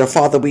procedure.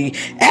 Father, we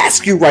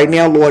ask you right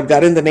now, Lord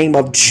God, in the name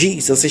of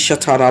Jesus,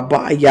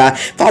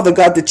 Father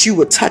God, that you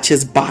would touch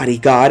his body,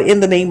 God, in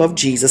the name of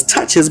Jesus.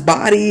 Touch his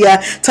body,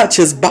 touch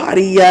his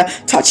body,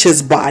 touch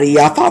his body.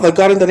 Father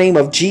God, in the name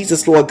of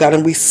Jesus, Lord God,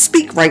 and we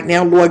speak right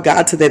now, Lord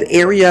God, to that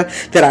area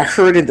that I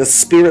heard in the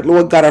spirit,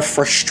 Lord God, of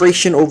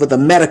frustration over the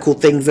medical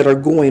things that are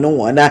going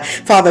on.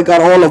 Father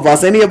God, all of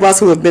us, any of us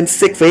who have been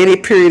sick for any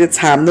period of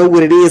time, know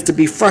what it is to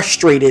be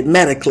frustrated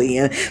medically.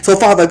 And so,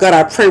 Father God,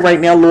 I pray right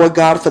now, Lord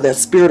God, for that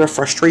spirit of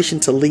frustration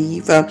to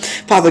leave.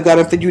 Father God,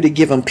 and for you to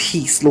give him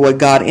peace, Lord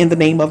God, in the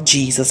name of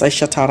Jesus.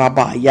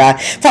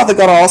 Father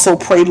God, I also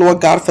pray, Lord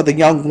God, for the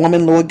young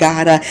woman, Lord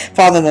God,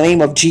 Father, in the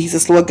name of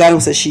Jesus, Lord God, who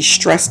says she's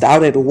stressed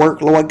out at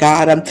work, Lord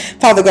God.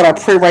 Father God, I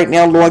pray right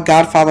now, Lord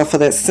God, Father, for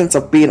that sense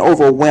of being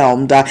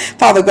overwhelmed.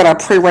 Father God, I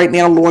pray right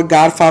now, Lord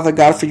God, Father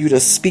God, for you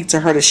to speak to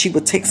her, that she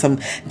would take some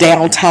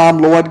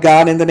downtime, Lord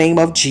God, in the name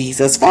of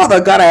Jesus.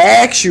 Father God, I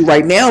ask you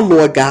right now,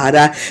 Lord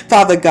God,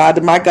 Father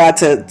God, my God,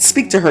 to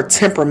speak to her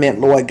temperament,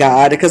 Lord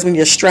God, because when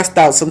you're stressed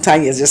out,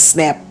 sometimes you just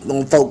snap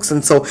on folks.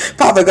 And so,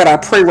 Father God, I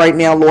pray right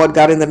now, Lord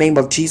God, in the name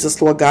of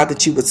Jesus, Lord God,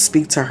 that you would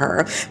speak to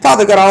her.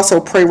 Father God, I also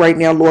pray right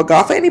now, Lord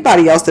God, for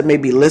anybody else that may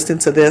be listening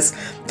to this,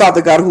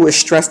 Father God, who is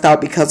stressed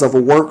out because of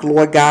work,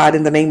 Lord God,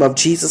 in the name of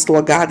Jesus,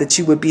 Lord God, that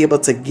you would be able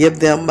to give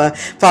them,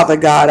 Father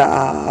God,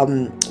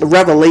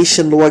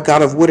 revelation, Lord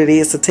God, of what it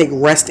is to take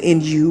rest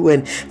in you.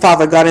 And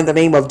Father God, in the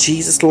name of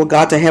Jesus, Lord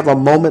God, to have a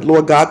moment,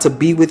 Lord God, to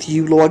be with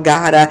you, Lord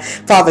God,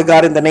 Father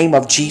God, in the name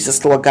of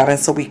Jesus, Lord God. And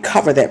so we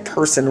cover that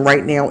person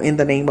right now in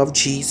the name of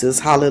Jesus.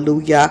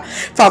 Hallelujah.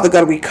 Father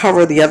God, we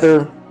cover the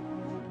other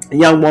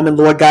young woman,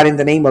 Lord God, in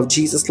the name of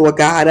Jesus, Lord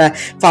God,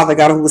 Father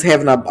God, who was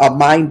having a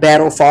mind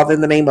battle, Father,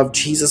 in the name of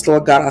Jesus,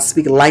 Lord God, I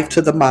speak life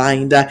to the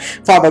mind.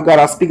 Father God,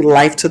 I speak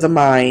life to the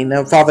mind.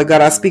 Father God,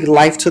 I speak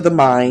life to the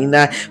mind.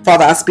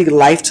 Father, I speak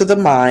life to the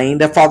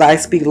mind. Father, I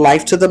speak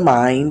life to the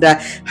mind.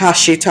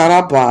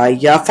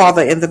 Hashitarabaya.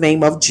 Father, in the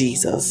name of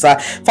Jesus.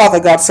 Father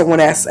God, someone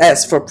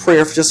asked for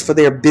prayer just for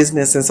their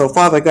business. And so,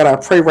 Father God, I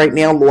pray right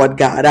now, Lord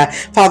God,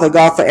 Father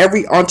God, for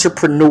every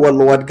entrepreneur,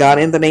 Lord God,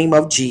 in the name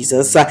of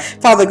Jesus.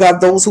 Father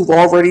God, those who've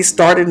already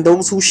started and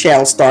those who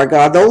shall start,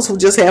 God, those who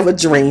just have a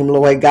dream,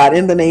 Lord God,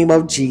 in the name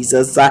of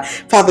Jesus.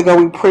 Father God,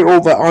 we pray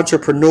over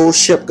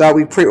entrepreneurship, God.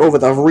 We pray over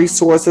the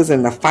resources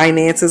and the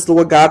finances,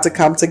 Lord God, to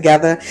come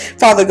together.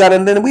 Father God,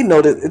 and then we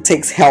know that it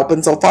takes help.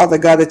 And so, Father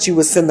God, that you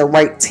would send the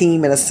right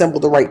team and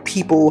assemble the right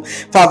people,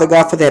 Father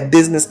God, for that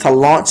business to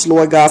launch,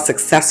 Lord God,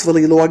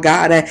 successfully, Lord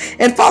God.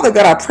 And Father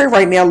God, I pray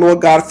right now,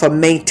 Lord God, for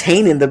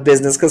maintaining the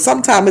business, because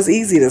sometimes it's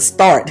easy to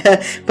start,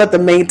 but the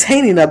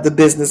maintaining of the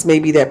business may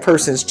be that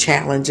person's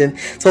challenge. And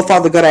so,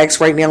 Father God, I ask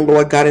right now,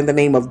 Lord God, in the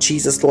name of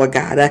Jesus, Lord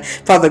God,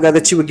 Father God,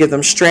 that you would give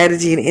them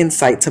strategy and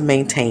insight to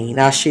maintain.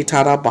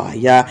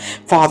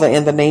 Father,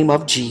 in the name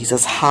of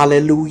Jesus,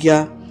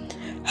 hallelujah,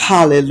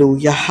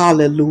 hallelujah,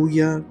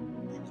 hallelujah.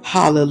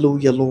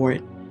 Hallelujah,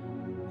 Lord.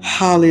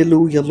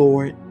 Hallelujah,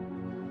 Lord.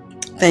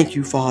 Thank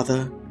you,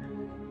 Father.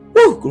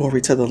 Woo,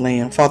 glory to the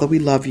Lamb. Father, we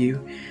love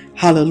you.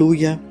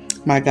 Hallelujah.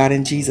 My God,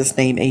 in Jesus'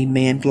 name,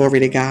 amen. Glory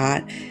to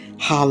God.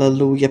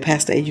 Hallelujah.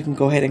 Pastor A, you can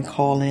go ahead and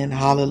call in.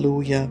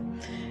 Hallelujah.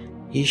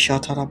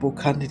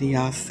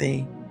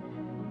 Yeshatarabokandidiyase.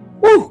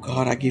 Woo,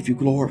 God, I give you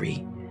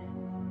glory.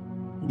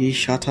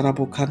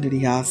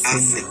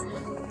 Yeshatarabokandidiyase.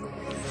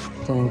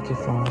 Thank you,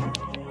 Father.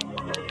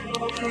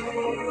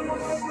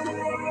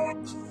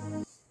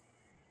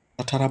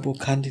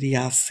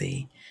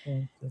 Yatarabokandidiyase.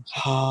 Thank you, Jesus.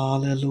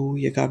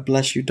 Hallelujah. God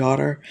bless you,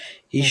 daughter.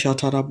 Thank you.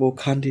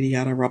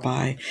 Ishatarabokandidiyana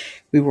Rabbi.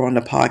 We were on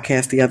the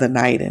podcast the other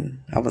night and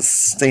I was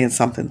saying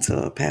something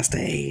to Pastor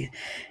A.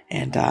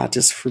 And I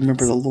just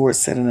remember the Lord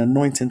said an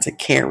anointing to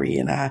carry.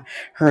 And I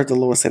heard the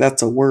Lord say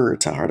that's a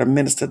word to her to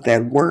minister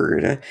that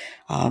word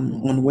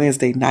on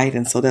Wednesday night.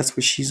 And so that's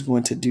what she's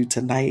going to do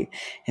tonight.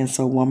 And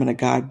so, woman of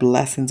God,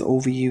 blessings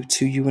over you,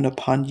 to you, and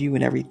upon you,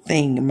 and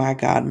everything. My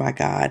God, my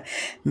God,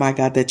 my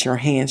God, that your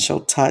hands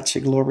shall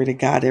touch. Glory to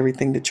God,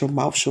 everything that your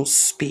mouth shall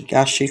speak.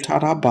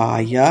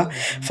 Ashitarabaya.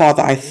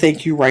 Father, I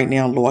thank you right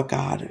now, Lord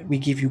God. We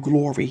give you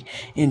glory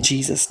in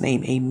Jesus'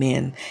 name.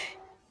 Amen.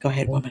 Go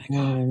ahead, woman of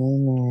God.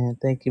 Amen.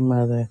 Thank you,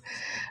 Mother.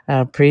 I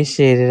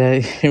appreciate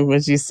it.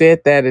 When she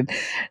said that, and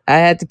I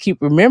had to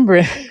keep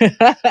remembering,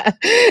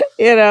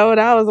 and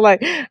I was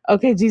like,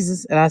 okay,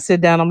 Jesus. And I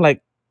sit down, I'm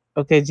like,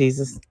 okay,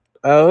 Jesus.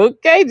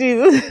 Okay,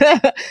 Jesus.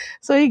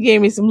 So he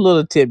gave me some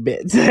little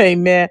tidbits.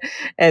 Amen.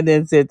 And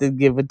then said to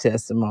give a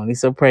testimony.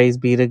 So praise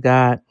be to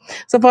God.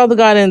 So, Father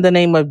God, in the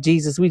name of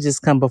Jesus, we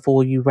just come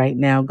before you right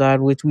now, God,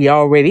 which we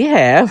already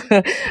have.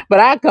 But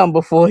I come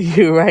before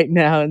you right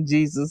now in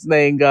Jesus'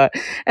 name, God.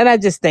 And I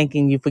just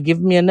thanking you for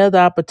giving me another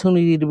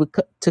opportunity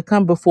to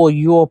come before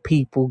your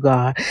people,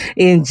 God.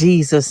 In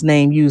Jesus'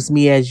 name, use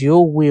me as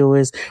your will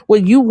is,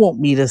 what you want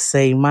me to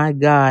say, my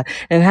God,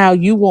 and how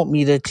you want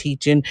me to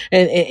teach and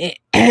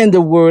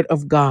the word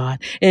of God.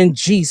 In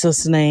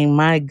Jesus' name,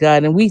 my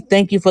God. And we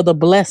thank you for the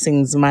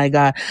blessings, my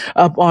God,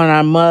 upon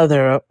our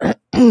mother.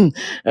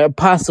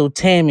 Apostle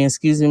Tammy,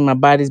 excuse me, my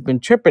body's been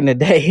tripping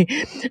today.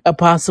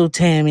 Apostle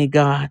Tammy,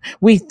 God,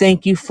 we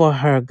thank you for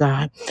her,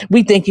 God.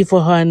 We thank you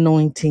for her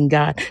anointing,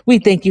 God. We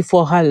thank you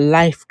for her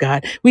life,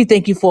 God. We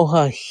thank you for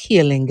her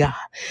healing, God.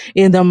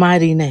 In the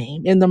mighty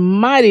name,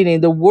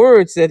 the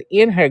words that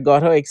in her,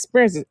 God, her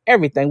experiences,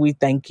 everything, we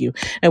thank you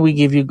and we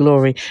give you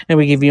glory and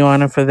we give you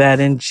honor for that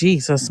in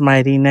Jesus'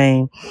 mighty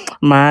name.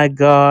 My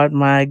God,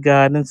 my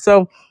God. And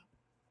so,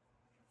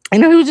 he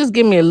was just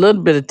giving me a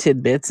little bit of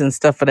tidbits and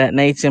stuff of that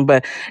nature,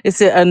 but it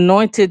said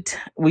anointed,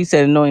 we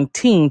said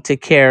anointing to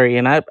carry,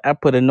 and I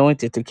put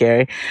anointed to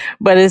carry,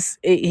 but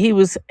he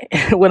was,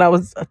 when I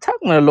was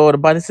talking to the Lord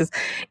about it, it says,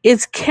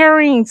 it's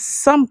carrying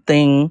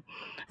something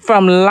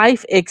from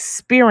life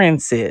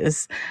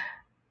experiences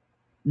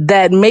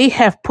that may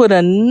have put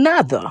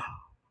another,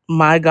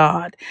 my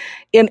God,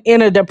 in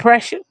a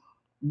depression,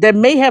 that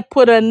may have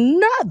put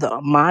another,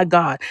 my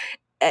God,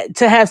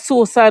 to have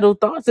suicidal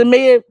thoughts. It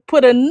may have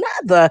put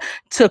another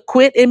to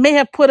quit. It may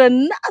have put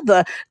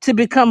another to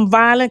become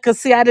violent. Because,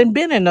 see, I done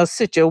been in a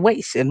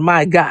situation,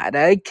 my God.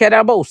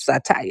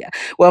 Kerabosataya.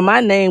 Well, my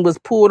name was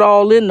pulled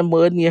all in the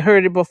mud, and you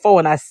heard it before.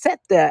 And I sat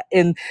there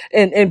in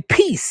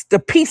peace, the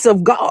peace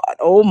of God.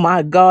 Oh,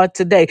 my God,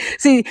 today.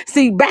 See,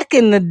 back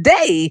in the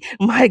day,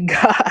 my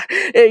God,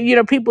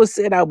 people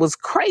said I was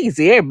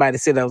crazy. Everybody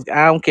said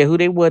I don't care who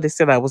they were, they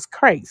said I was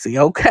crazy,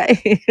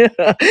 okay?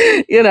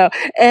 you know,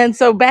 and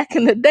so back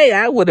in the day,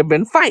 I would have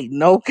been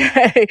fighting,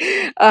 okay?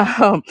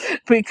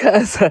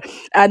 Because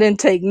I didn't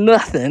take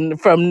nothing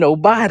from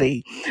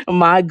nobody.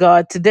 My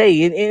God,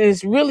 today. And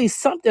it's really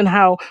something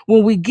how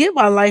when we give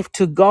our life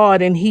to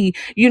God and He,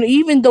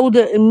 even though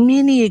the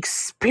many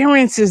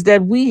experiences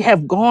that we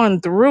have gone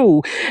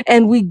through,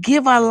 and we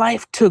give our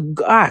life to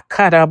God,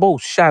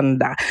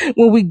 Karaboshanda,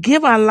 when we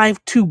give our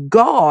life to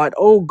God,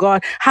 oh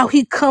God, how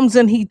He comes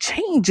and He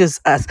changes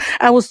us.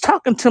 I was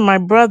talking to my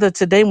brother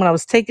today when I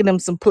was taking him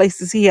some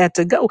places he had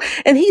to go,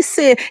 and he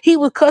said he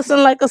was cussing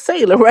like a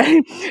sailor,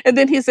 right? And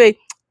then he said,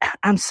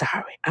 I'm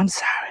sorry. I'm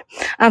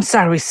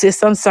sorry,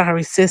 sis. I'm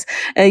sorry, sis.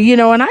 And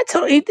and I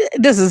told him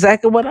this is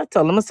exactly what I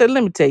told him. I said,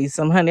 let me tell you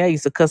something, honey. I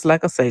used to cuss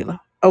like a sailor.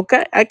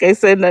 Okay, I can't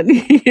say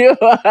nothing to you.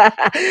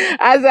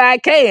 I said I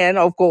can,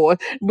 of course,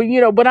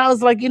 but I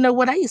was like, you know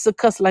what? I used to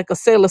cuss like a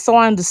sailor, so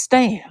I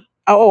understand.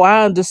 Oh,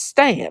 I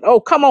understand.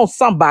 Oh, come on,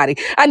 somebody.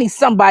 I need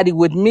somebody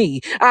with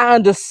me. I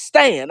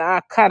understand.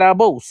 I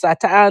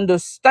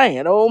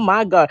understand. Oh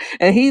my God.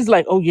 And he's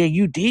like, oh yeah,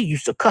 you did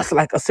used to cuss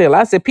like a sailor.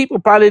 I said, people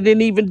probably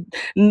didn't even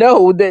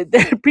know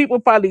that people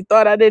probably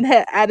thought I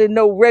didn't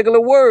know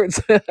regular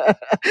words.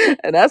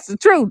 And that's the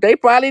truth. They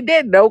probably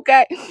didn't,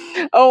 okay?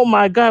 Oh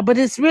my God. But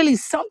it's really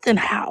something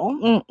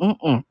how.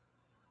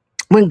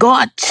 when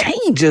God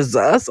changes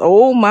us,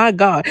 oh my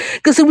God,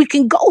 because we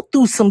can go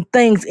through some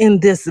things in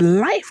this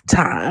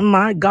lifetime,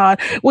 my God.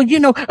 Well,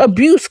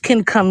 abuse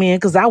can come in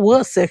because I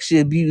was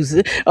sexually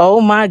abused.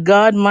 Oh my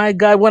God.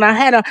 When I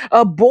had an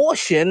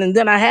abortion and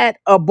then I had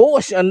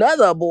abortion,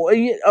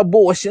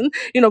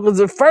 because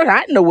at first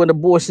I didn't know what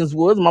abortions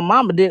was. My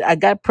mama did. I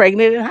got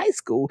pregnant in high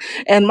school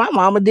and my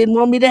mama didn't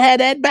want me to have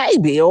that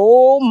baby.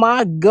 Oh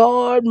my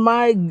God,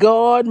 my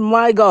God,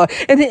 my God.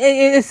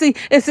 And see,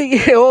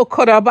 oh,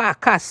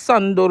 Korabaka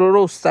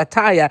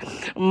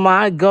Sandorosataya,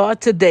 my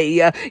God, today,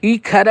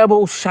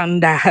 Ikarabo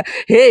Shanda,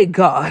 hey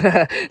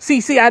God,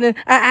 see, I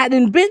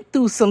didn't been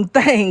through some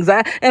things,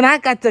 and I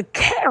got to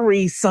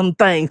carry some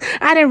things.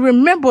 I didn't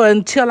remember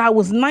until I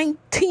was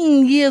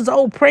 19 years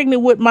old,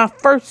 pregnant with my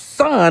first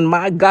son,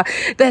 my God,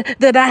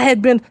 that I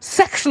had been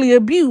sexually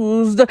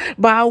abused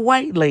by a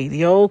white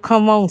lady. Oh,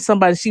 come on,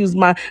 somebody. She was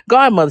my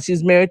godmother. She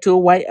was married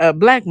to a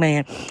black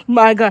man,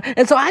 my God.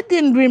 And so I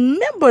didn't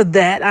remember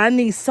that. I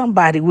need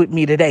somebody with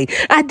me today.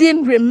 I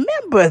didn't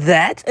remember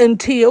that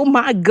until,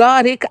 my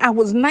God, I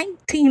was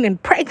 19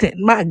 and pregnant,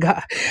 my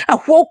God. I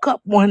woke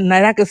up one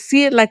night. I could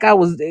see it like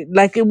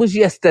it was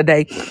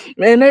yesterday.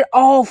 And it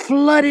all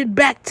flooded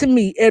back to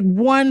me at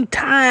one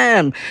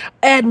time.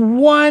 At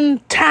one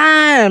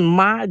time,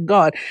 my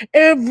God.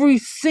 Every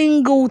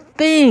single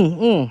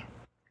thing.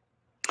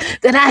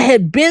 That I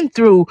had been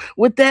through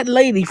with that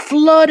lady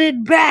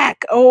flooded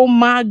back. Oh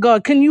my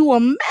God. Can you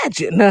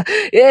imagine?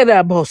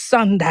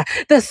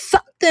 That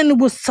something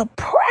was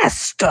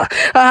suppressed.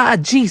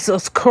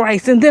 Jesus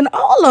Christ. And then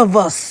all of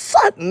a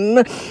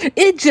sudden,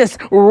 it just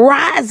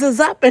rises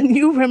up and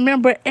you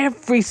remember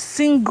every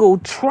single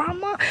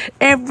trauma,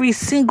 every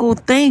single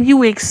thing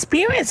you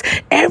experienced,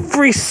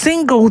 every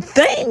single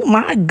thing.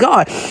 My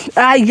God.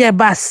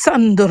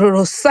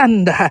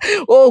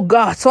 Oh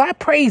God. So I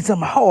praise him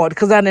hard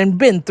because I done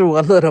been through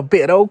a little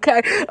bit,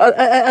 okay?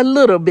 A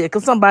little bit,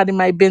 because somebody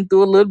might been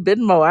through a little bit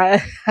more.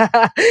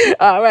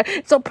 All right.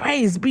 So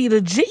praise be to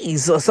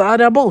Jesus. So I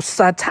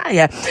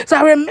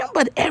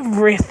remembered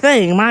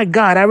everything. My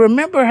God. I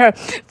remember her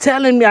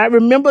telling me, I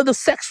remember the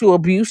sexual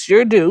abuse,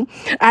 sure do.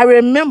 I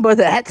remember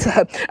that.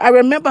 I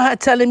remember her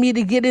telling me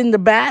to get in the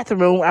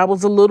bathroom. I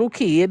was a little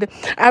kid.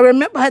 I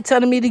remember her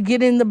telling me to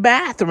get in the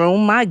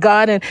bathroom, my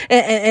God,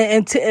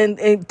 and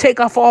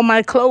take off all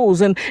my clothes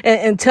and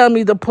tell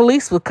me the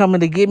police was coming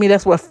to get me.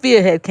 That's where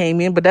fear had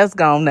came in, but that's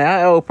gone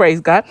now. Oh,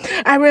 praise God.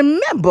 I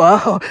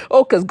remember,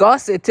 because God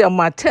said, tell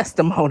my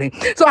testimony.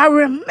 So I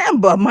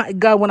remember, my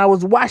God, when I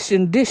was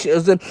washing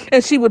dishes and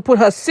she would put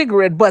her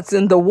cigarette butts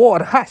in the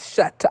water. I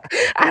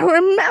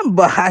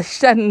remember,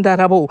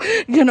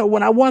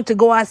 when I wanted to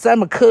go outside,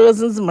 my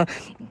cousins, my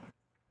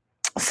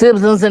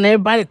siblings and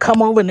everybody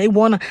come over and they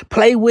want to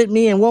play with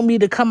me and want me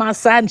to come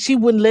outside, and she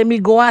wouldn't let me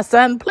go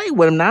outside and play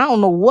with them. Now I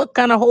don't know what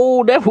kind of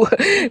hole that was,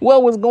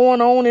 what was going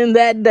on in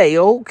that day,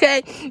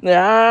 okay?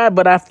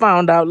 But I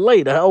found out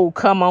later. Oh,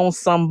 come on,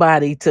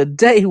 somebody,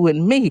 today with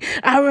me.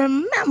 I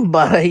remember,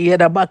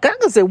 I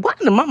could say, why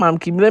did my mom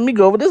keep letting me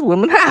go over this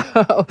woman's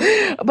house?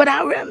 But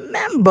I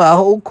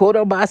remember,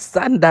 quarter by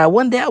Sunday,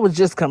 one day I was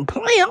just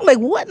complaining. I'm like,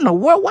 what in the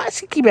world? Why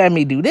she keep having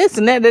me do this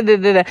and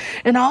that,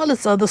 and all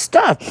this other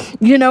stuff,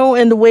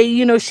 and the way,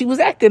 she was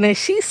acting. And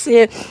she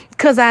said,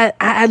 because I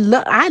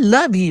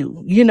love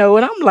you,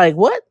 and I'm like,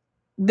 what?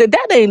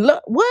 That ain't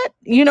what,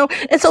 and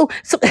so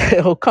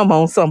oh, come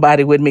on,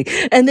 somebody with me.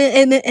 And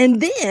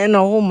then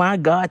oh my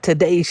God,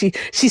 today she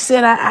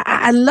said,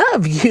 I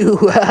love you.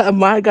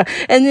 My God.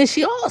 And then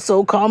she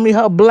also called me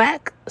her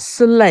black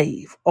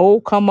slave.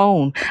 Oh, come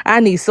on, I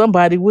need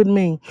somebody with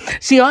me.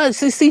 She always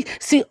see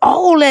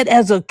all that.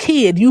 As a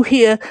kid, you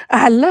hear,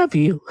 I love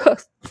you.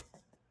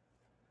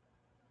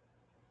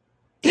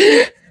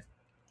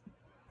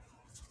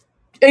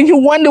 And you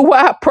wonder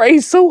why I pray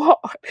so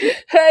hard.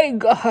 Hey,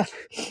 God,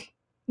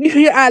 you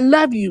hear, I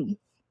love you.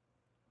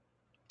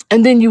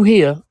 And then you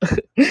hear,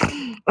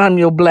 I'm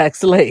your black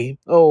slave.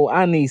 Oh,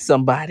 I need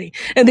somebody.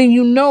 And then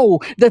you know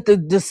that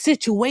the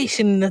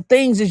situation and the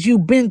things that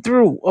you've been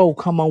through, oh,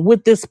 come on,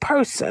 with this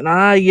person.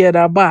 Oh,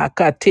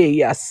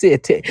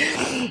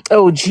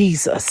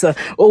 Jesus.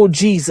 Oh,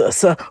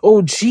 Jesus.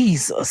 Oh,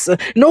 Jesus.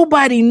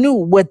 Nobody knew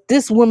what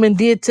this woman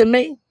did to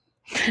me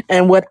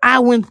and what I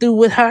went through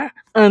with her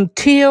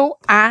until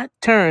I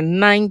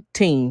turned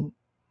 19.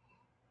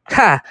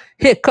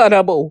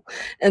 Hiccuttable.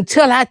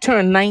 Until I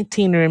turned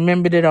 19 and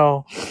remembered it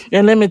all.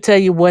 And let me tell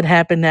you what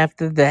happened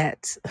after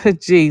that.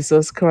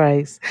 Jesus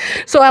Christ.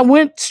 So I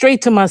went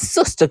straight to my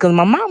sister because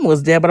my mom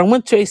was there, but I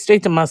went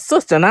straight to my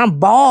sister and I'm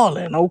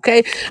bawling,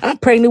 okay? I'm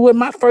pregnant with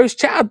my first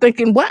child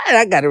thinking, why?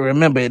 I got to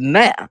remember it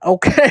now,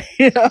 okay?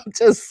 I'm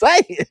just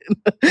saying.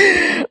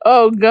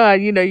 Oh,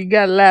 God, you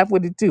got to laugh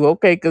with it too,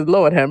 okay? Because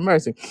Lord have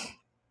mercy.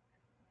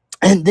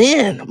 And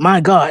then, my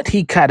God,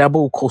 he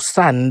karabuko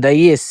sanda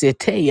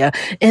yeseteya,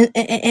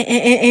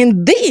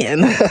 and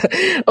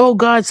then, oh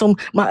God, so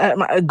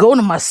go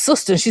to my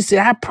sister. And she said,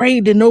 I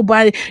prayed that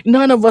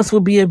none of us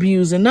would be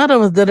abused, and none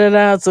of us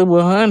da. I said,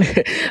 well, honey,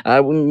 I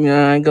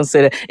ain't gonna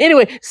say that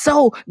anyway.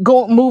 So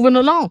moving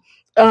along.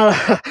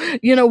 uh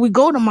we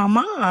go to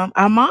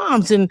our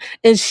mom's, and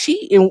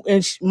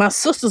my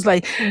sister's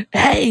like,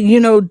 hey,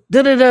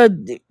 da da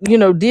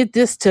da, did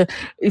this to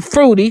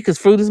Fruity, because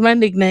Fruity's my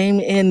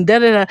nickname, and da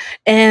da da.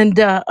 And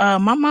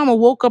my mama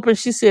woke up and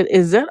she said,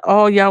 is that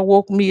all y'all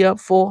woke me up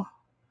for?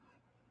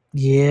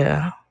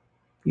 Yeah,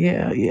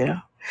 yeah,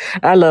 yeah.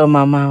 I love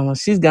my mama.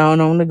 She's gone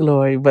on to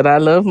glory, but I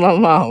love my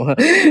mama.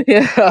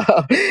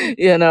 I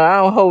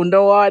don't hold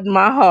no art in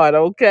my heart,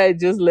 okay?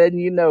 Just letting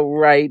you know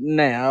right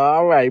now.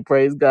 All right,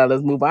 praise God.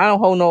 Let's move on. I don't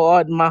hold no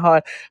art in my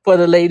heart for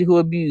the lady who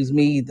abused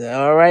me either.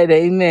 All right,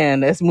 amen.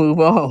 Let's move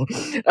on.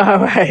 All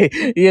right.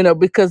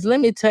 Because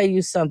let me tell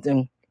you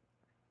something.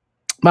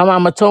 My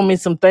mama told me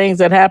some things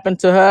that happened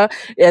to her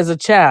as a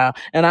child,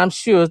 and I'm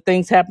sure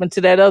things happened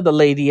to that other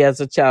lady as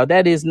a child.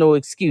 That is no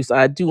excuse.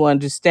 I do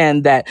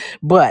understand that,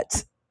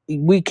 but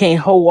we can't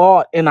hold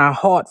out in our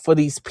heart for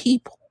these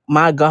people.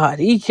 My God,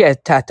 we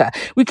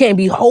can't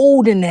be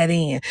holding that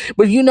in.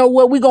 But you know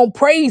what? We're going to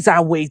praise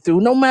our way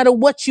through no matter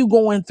what you're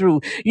going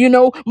through.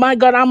 My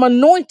God, I'm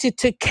anointed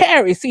to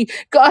carry. See,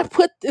 God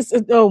put this,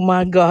 oh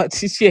my God,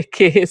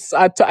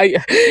 I tell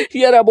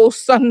you,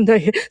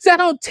 Sunday. See, I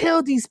don't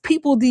tell these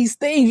people these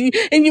things,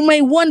 and you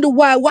may wonder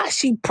why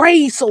she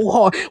prays so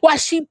hard, why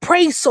she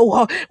prays so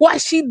hard, why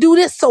she do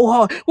this so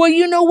hard. Well,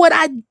 you know what?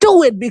 I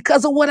do it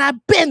because of what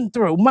I've been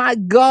through. My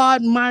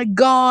God, my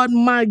God,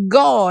 my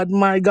God,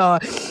 my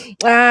God.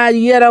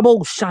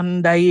 Yerabo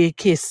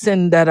eke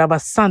senda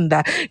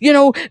rabasanda.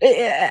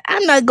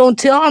 I'm not gonna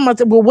tell all my,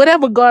 but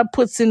whatever God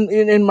puts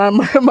in my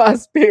my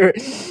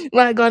spirit,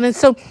 my God. And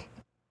so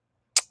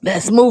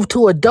let's move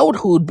to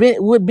adulthood.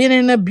 We've been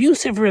in an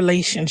abusive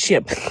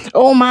relationship.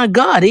 Oh my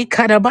God,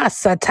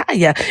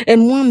 sataya.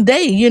 And one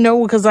day,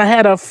 because I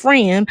had a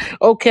friend.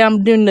 Okay,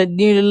 I'm doing the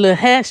little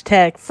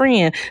hashtag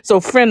friend. So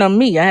friend of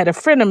me. I had a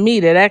friend of me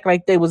that act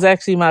like they was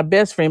actually my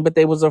best friend, but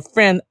they was a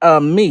friend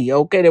of me.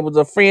 Okay, there was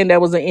a friend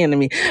that was an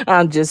enemy.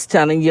 I'm just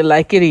telling you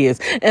like it is.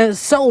 And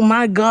so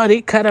my God,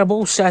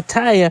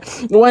 sataya.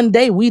 One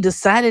day we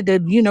decided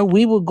that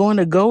we were going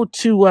to go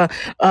to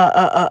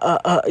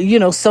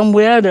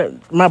somewhere that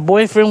my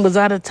boyfriend was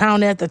out of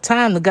town at the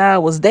time, the guy I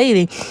was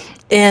dating,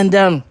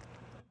 and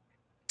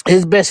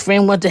his best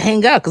friend went to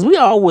hang out because we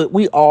all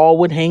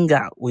would hang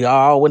out. We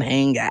all would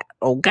hang out,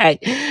 okay,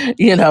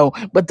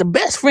 But the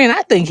best friend,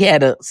 I think, he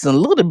had some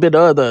little bit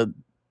of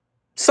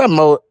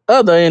some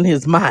other in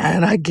his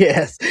mind, I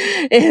guess.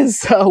 And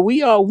so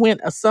we all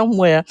went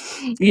somewhere,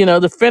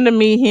 the friend of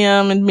me,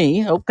 him, and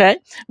me. Okay,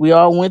 we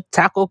all went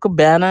Taco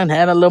Cabana and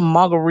had a little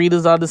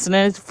margaritas, all this and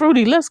that.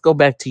 Fruity, let's go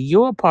back to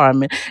your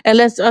apartment.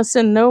 And I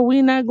said, no,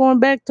 we not going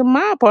back to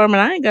my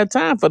apartment. I ain't got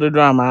time for the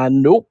drama.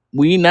 Nope.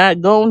 We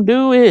not gonna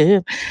do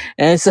it.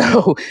 And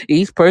so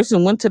each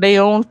person went to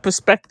their own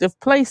prospective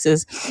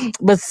places.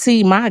 But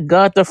see, my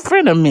God, the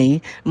friend of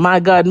me, my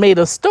God, made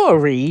a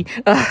story.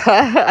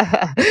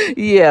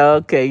 Yeah,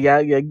 okay,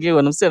 yeah, get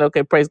what I'm saying.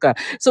 Okay, praise God.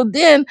 So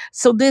then,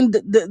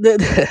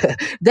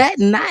 that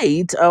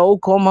night, oh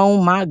come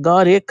on, my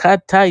God,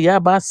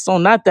 so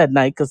not that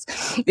night, because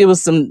it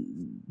was some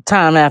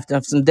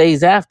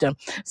days after.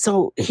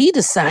 So he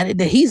decided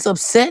that he's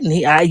upset,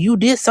 and you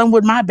did something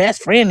with my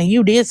best friend, and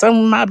you did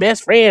something with my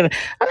best friend.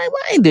 I'm like,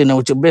 well, I ain't doing nothing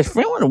with your best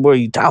friend. What the world are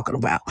you talking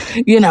about?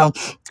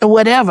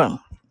 Whatever.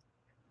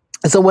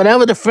 So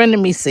whatever the friend of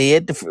me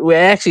said, the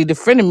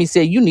friend of me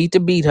said, you need to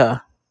beat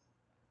her.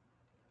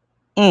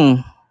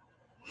 Mm.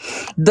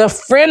 The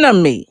friend of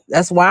me.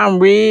 That's why I'm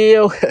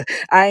real.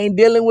 I ain't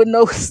dealing with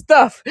no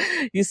stuff.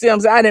 You see what I'm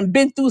saying? I done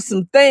been through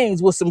some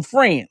things with some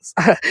friends.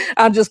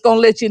 I'm just gonna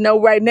let you know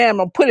right now. I'm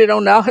gonna put it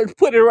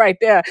put it right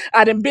there.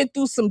 I done been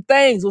through some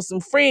things with some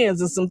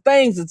friends and some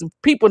things that some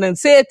people done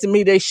said to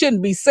me they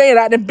shouldn't be saying.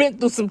 I done been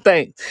through some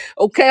things.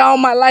 Okay, all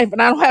my life,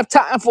 and I don't have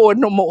time for it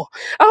no more.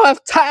 I don't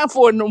have time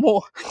for it no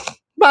more.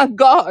 My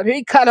God,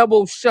 he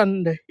karabo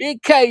shande, he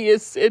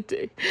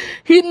city.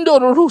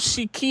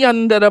 Hindorushi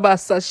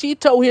kiandarabasa. She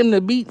told him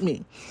to beat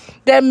me.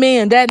 That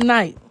man that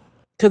night,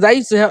 because I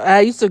used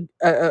to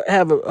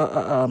have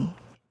a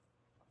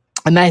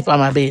knife on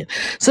my bed.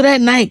 So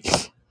that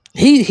night,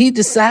 he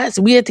decides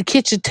we at the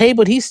kitchen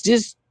table. He's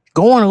just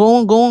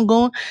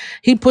going.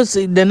 He puts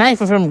the knife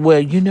in front of him. Well,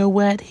 you know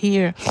what?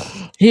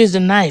 Here's the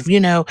knife.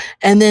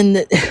 And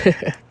then.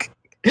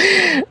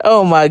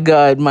 Oh my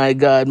God, my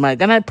God, my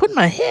God. And I put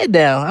my head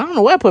down. I don't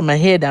know why I put my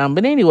head down,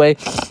 but anyway,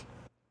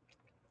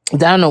 I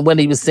don't know what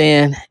he was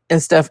saying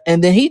and stuff.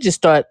 And then he just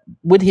started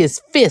with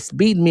his fist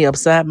beating me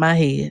upside my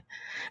head.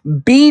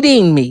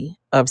 Beating me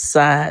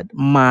upside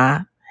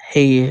my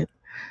head.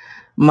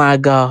 My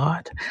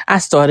God. I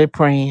started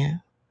praying.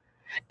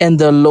 And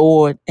the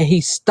Lord, and he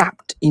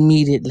stopped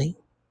immediately.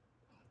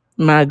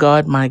 My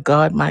God, my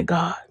God, my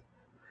God.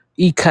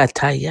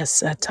 Ikataya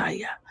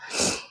sataya.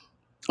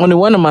 Only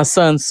one of my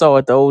sons saw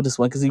it, the oldest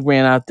one, because he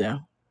ran out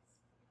there.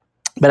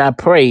 But I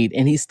prayed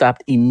and he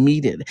stopped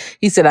immediately.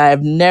 He said, I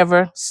have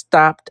never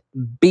stopped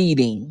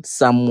beating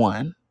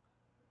someone.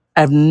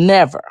 I've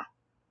never.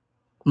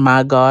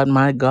 My God,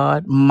 my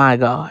God, my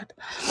God.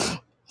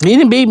 He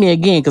didn't beat me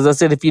again because I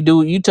said, if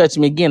you touch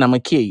me again, I'm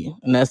gonna kill you.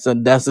 And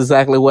that's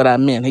exactly what I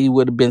meant. He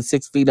would have been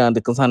 6 feet under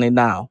because honey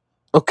now.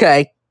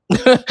 Okay.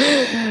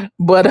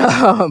 But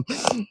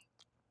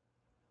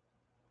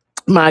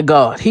my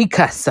God, he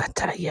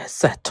kasataya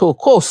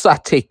satoko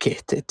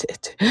satekete.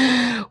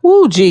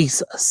 Ooh,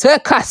 Jesus.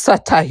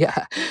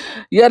 Sekasataya.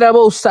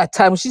 Yadabo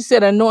sataya. When she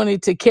said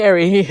anointed to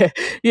carry,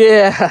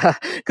 yeah,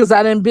 because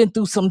I done been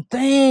through some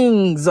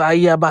things.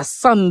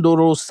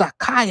 Ayabasandoro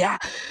sakaya.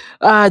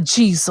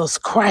 Jesus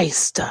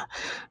Christ.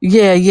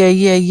 Yeah, yeah,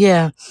 yeah,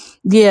 yeah.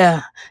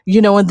 Yeah.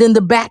 And then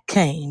the back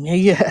came.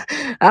 Yeah.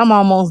 I'm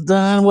almost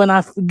done when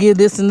I forget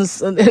this and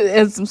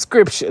some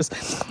scriptures.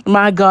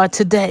 My God,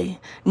 today.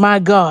 My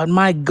God,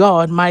 my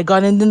God, my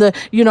God. And then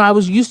I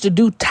was used to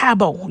do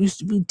Tabo, used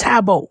to be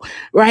Tabo,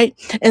 right?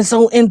 And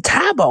so in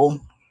Tabo,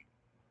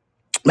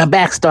 my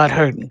back started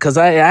hurting because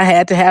I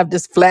had to have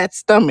this flat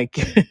stomach.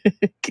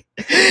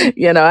 I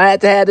had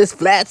to have this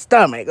flat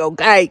stomach,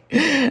 okay?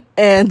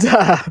 And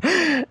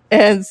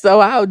so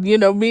I would, me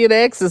and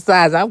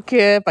exercise. I don't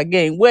care if I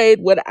gain weight,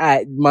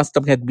 my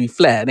stomach had to be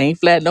flat. It ain't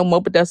flat no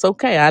more, but that's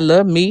okay. I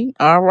love me.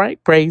 All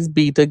right. Praise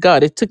be to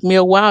God. It took me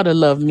a while to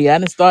love me. I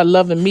didn't start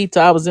loving me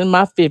till I was in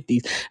my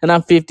 50s, and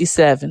I'm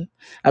 57.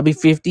 I'll be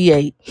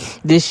 58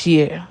 this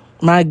year.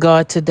 My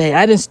God, today.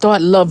 I didn't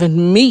start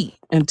loving me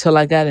until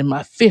I got in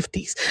my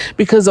 50s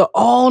because of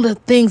all the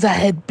things I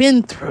had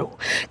been through,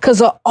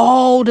 because of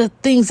all the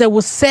things that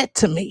were said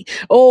to me.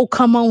 Oh,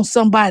 come on,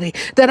 somebody,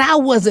 that I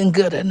wasn't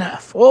good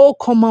enough. Oh,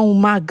 come on,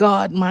 my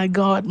God, my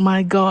God,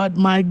 my God,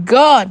 my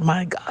God,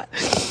 my God.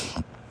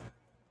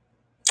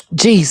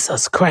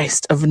 Jesus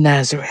Christ of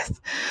Nazareth,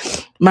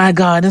 my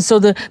God. And so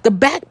the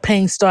back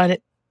pain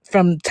started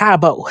from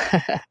Tabo.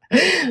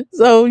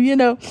 So,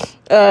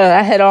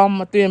 I had all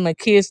my three of my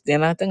kids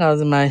then. I think I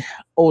was in my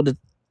older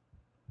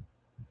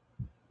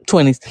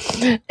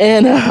 20s.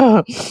 And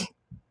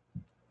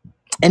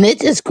it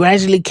just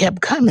gradually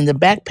kept coming. The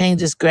back pain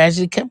just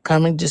gradually kept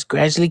coming, just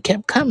gradually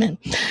kept coming.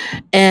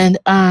 And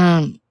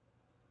I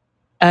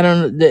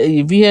don't know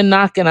if you hear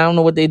knocking, I don't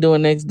know what they're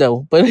doing next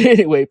door. But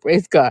anyway,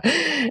 praise God.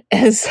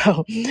 And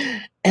so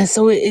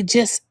it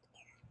just,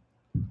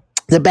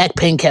 the back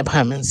pain kept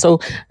humming.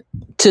 So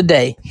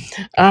today.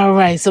 All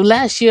right. So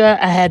last year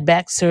I had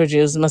back surgery.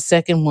 It was my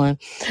second one.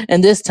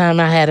 And this time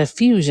I had a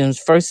fusion,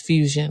 first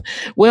fusion.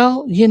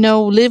 Well,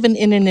 living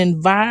in an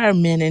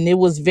environment, and it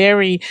was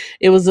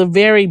a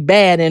very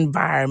bad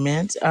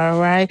environment. All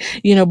right.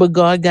 But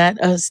God got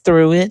us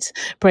through it.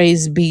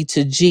 Praise be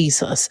to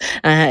Jesus.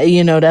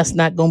 That's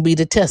not going to be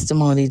the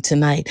testimony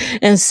tonight.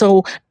 And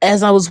so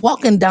as I was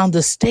walking down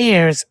the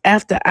stairs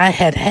after I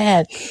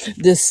had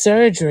this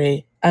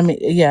surgery,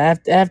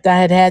 after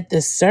I had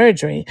this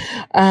surgery,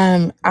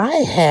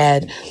 I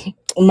had,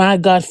 my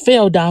God,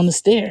 fell down the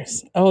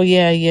stairs. Oh,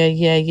 yeah, yeah,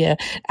 yeah, yeah.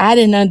 I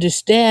didn't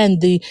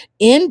understand the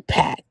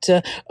impact,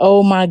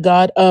 oh my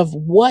God, of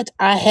what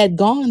I had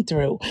gone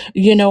through.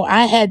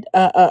 I had,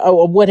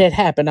 what had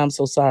happened. I'm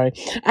so sorry.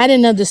 I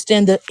didn't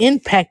understand the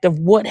impact of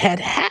what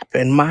had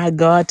happened. My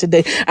God,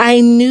 today.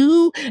 I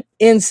knew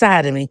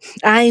inside of me,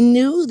 I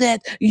knew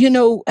that,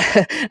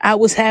 I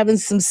was having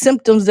some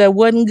symptoms that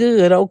wasn't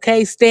good.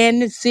 Okay.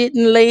 Standing,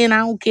 sitting, laying, I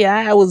don't care.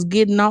 I was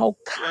getting all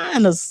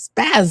kind of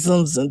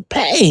spasms and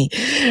pain.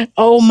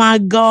 Oh my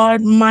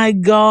God, my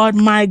God,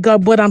 my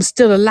God, but I'm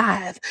still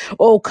alive.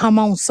 Oh, come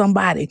on,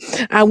 somebody.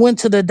 I went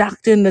to the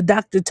doctor, and the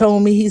doctor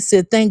told me, he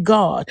said, thank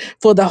God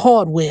for the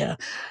hardware,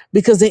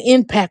 because the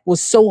impact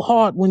was so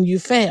hard when you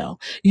fell,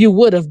 you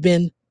would have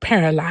been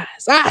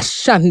paralyzed.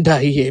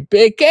 Shanda ye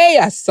beke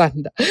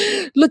asanda.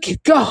 Look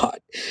at God.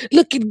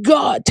 Look at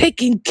God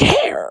taking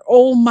care,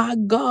 oh my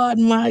God,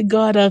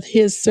 of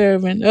his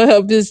servant,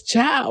 of his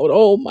child.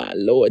 Oh my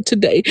Lord,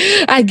 today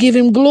I give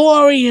him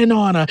glory and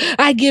honor.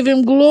 I give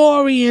him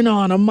glory and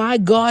honor. My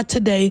God,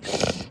 today.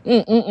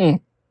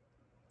 Mm-mm-mm.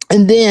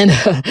 And then,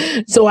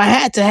 so I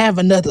had to have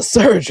another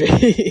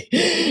surgery,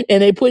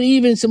 and they put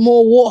even some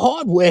more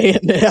hardware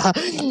in there.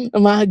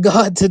 My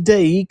God,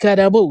 today,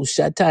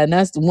 and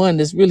that's the one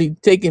that's really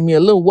taking me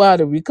a little while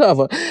to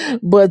recover,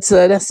 but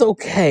that's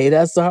okay.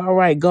 That's all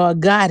right.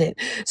 God got it.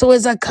 So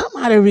as I come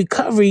out of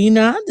recovery,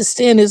 I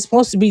understand it's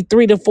supposed to be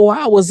 3 to 4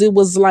 hours. It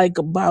was like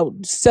about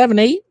 7,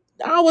 8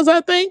 hours,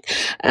 I think,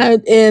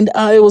 and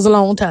it was a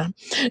long time.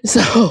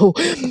 So,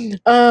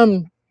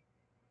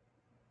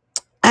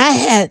 I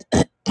had,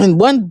 and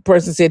one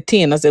person said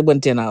 10. I said it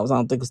wasn't 10 hours. I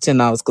don't think it was 10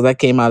 hours because I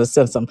came out of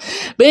 7 something.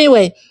 But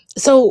anyway,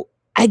 so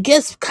I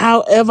guess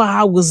however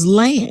I was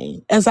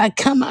laying as I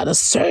come out of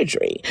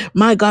surgery,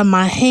 my God,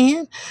 my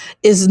hand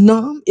is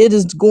numb. It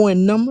is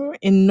going number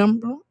and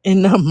number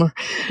and number.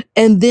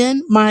 And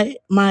then my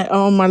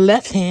on my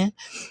left hand,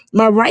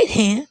 my right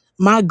hand,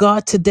 my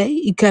God, today,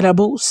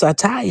 Ikarabo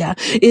Sataya,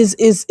 is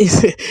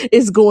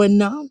is going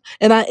numb.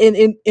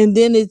 And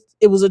then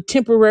it was a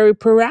temporary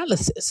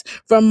paralysis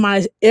from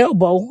my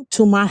elbow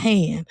to my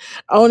hand.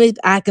 Only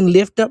I can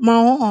lift up my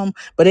arm,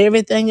 but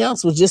everything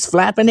else was just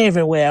flapping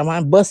everywhere.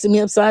 I'm busting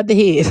me upside the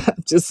head.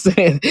 I'm just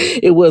saying,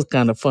 it was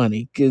kind of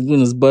funny because when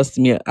it was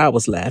busting me up, I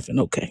was laughing.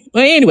 Okay.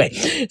 Well, anyway,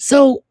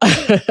 so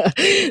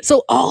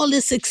so all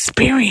this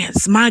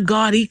experience, my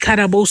God,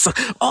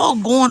 all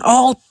going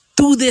all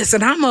through this,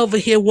 and I'm over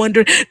here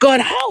wondering, God,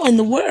 how in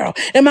the world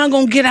am I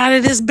going to get out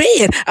of this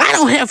bed? I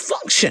don't have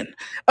function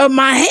of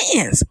my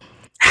hands.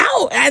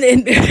 How I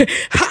didn't,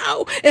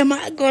 how am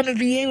I going to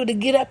be able to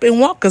get up and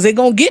walk? Because they're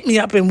going to get me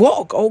up and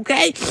walk,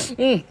 okay?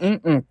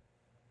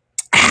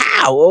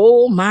 How?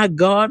 Oh my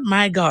God,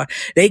 my God.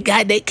 They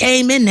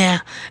came in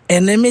there,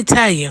 and let me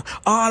tell you,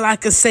 all I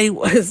could say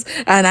was,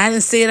 and I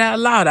didn't say it out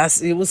loud,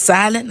 it was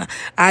silent.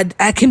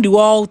 I can do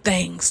all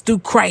things through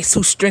Christ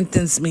who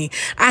strengthens me.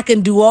 I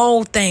can do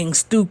all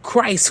things through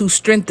Christ who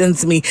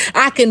strengthens me.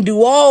 I can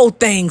do all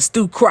things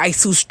through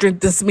Christ who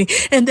strengthens me.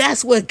 And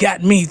that's what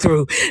got me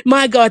through.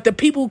 My God, the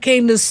people who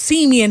came to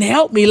see me and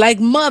help me,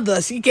 like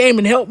mother, she came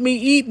and helped me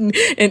eat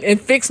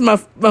and fix my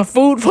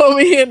food for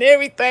me and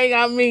everything.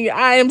 I mean,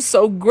 I am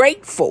so grateful,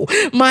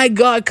 my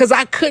God, because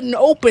I couldn't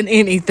open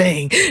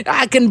anything.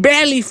 I can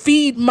barely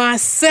feed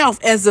myself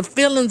as the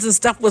feelings and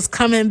stuff was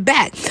coming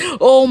back.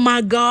 Oh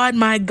my God,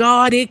 my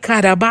God. Yeah,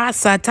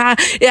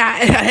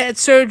 I had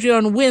surgery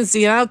on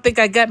Wednesday, and I don't think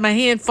I got my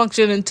hand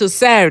functioning until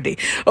Saturday.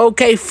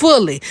 Okay,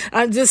 fully.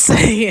 I'm just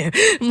saying,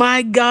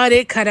 my God,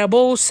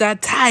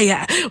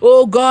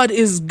 oh, God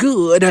is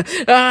good.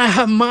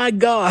 My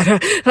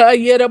God.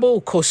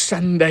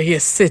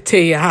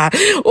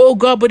 Oh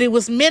God, but it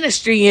was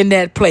ministry in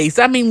that place.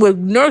 I mean,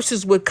 when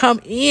nurses would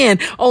come in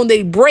on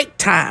their break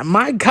time,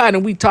 my God,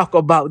 and we talk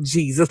about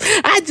Jesus.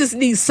 I just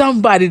need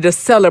somebody to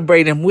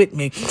celebrate him with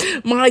me.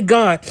 My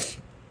God.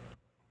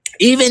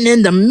 Even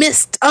in the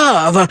midst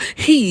of,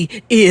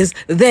 he is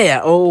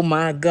there. Oh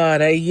my God.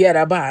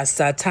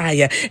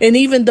 Sataya. And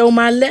even though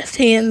my left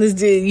hand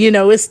is,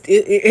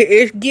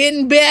 it's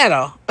getting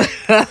better.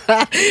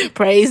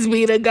 Praise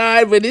be to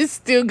God, but it's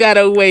still got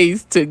a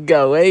ways to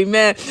go.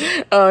 Amen.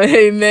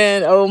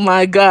 Amen. Oh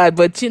my God.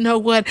 But you know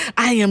what?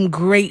 I am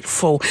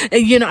grateful.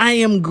 And I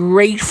am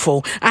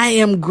grateful. I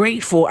am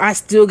grateful. I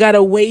still got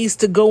a ways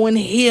to go in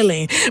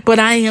healing, but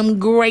I am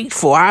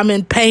grateful. I'm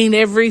in pain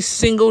every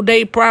single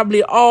day,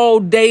 probably all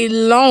day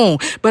long,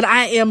 but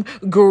I am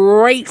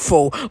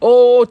grateful.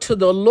 Oh, to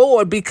the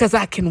Lord, because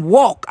I can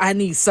walk. I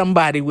need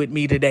somebody with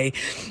me today.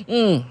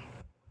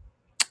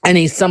 I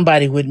need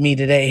somebody with me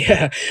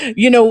today.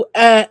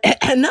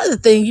 Another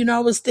thing, I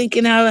was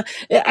thinking, I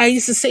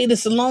used to say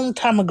this a long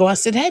time ago. I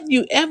said, have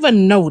you ever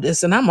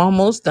noticed, and I'm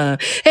almost done.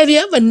 Have you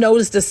ever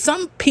noticed that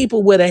some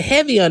people with a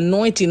heavy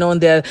anointing on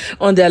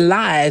their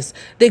lives,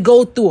 they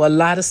go through a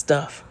lot of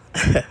stuff?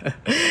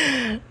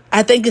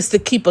 I think it's to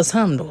keep us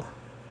humble.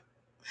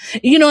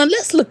 And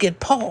let's look at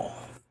Paul.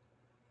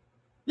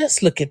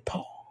 Let's look at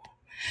Paul.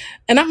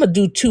 And I'm going to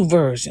do two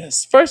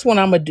versions. First one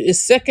I'm going to do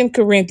is 2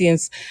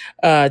 Corinthians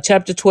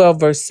chapter 12,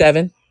 verse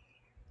 7.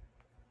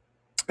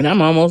 And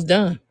I'm almost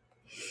done.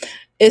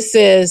 It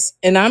says,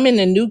 and I'm in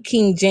the New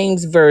King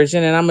James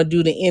Version, and I'm going to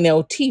do the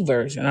NLT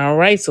version. All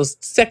right. So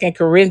 2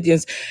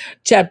 Corinthians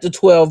chapter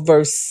 12,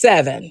 verse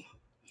 7.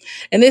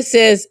 And it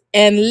says,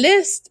 and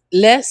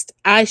lest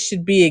I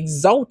should be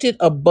exalted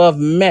above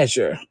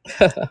measure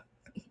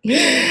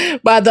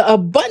by the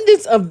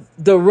abundance of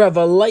the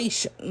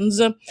revelations,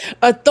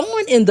 a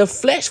thorn in the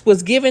flesh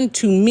was given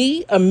to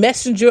me, a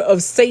messenger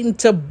of Satan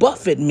to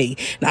buffet me.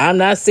 Now, I'm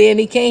not saying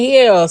he can't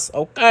hear us.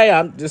 Okay.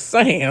 I'm just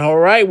saying, all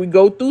right, we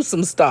go through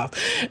some stuff.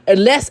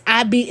 Unless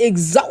I be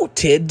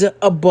exalted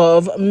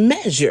above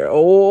measure.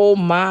 Oh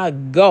my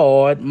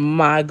God,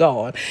 my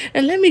God.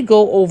 And let me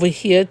go over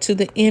here to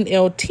the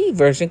NLT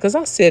version, because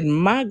I said,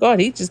 my God,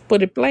 he just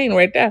put it plain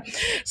right there.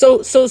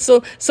 So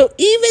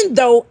even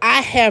though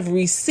I have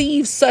received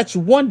such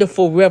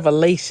wonderful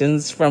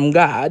revelations from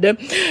God,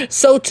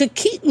 so to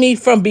keep me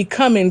from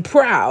becoming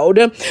proud,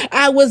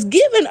 I was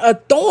given a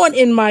thorn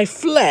in my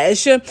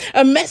flesh, a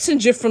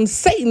messenger from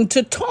Satan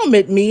to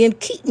torment me and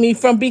keep me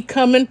from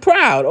becoming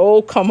proud.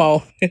 Oh, come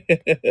on.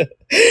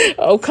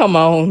 Oh, come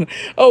on.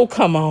 Oh,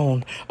 come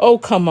on. Oh,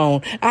 come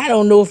on. I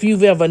don't know if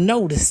you've ever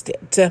noticed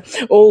it.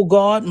 Oh,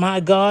 God, my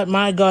God,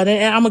 my God.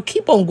 And I'm going to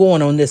keep on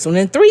going on this one.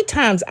 And 3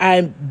 times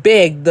I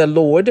begged the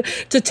Lord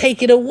to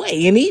take it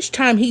away. And each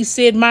time he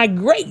said, my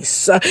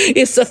grace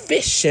is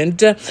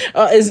sufficient,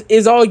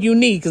 is all you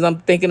need. Because I'm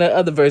thinking of the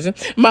other version.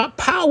 My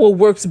power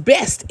works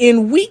best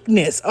in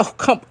weakness. Oh,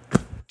 come,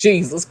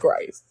 Jesus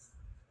Christ.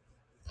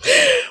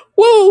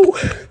 Woo.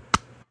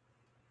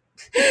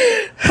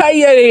 So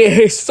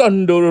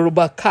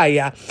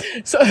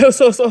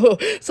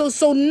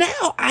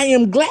now I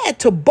am glad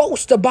to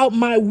boast about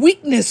my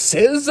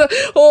weaknesses.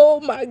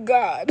 Oh my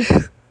God.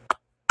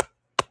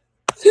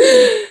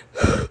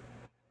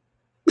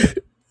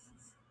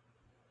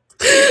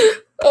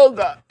 Oh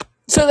God.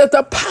 So that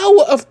the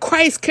power of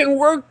Christ can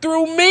work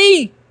through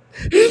me.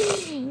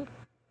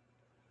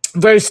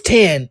 Verse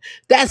 10,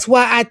 that's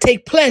why I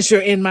take pleasure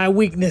in my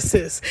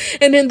weaknesses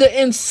and in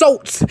the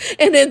insults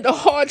and in the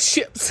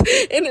hardships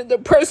and in the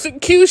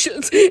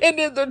persecutions and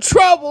in the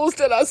troubles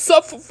that I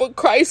suffer for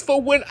Christ.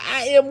 For when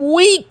I am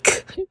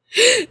weak,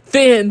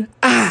 then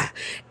I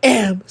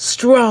am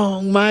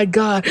strong, my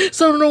God.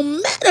 So no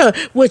matter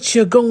what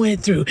you're going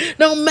through,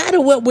 no matter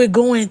what we're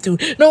going through,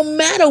 no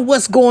matter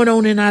what's going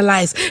on in our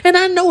lives, and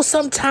I know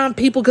sometimes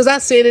people, because I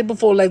said it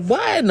before, like,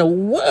 why in the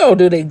world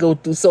do they go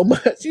through so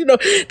much? You know,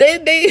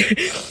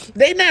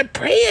 they not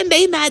praying,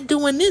 they not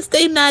doing this,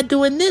 they not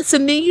doing this,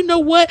 and then you know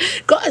what?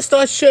 God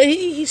starts showing.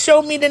 He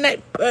showed me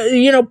tonight.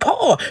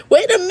 Paul.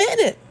 Wait a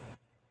minute.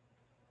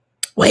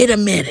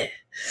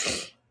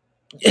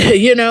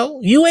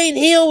 You ain't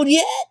healed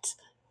yet.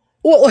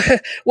 Well,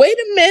 wait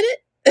a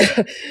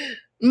minute.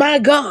 My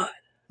God,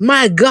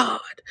 my God,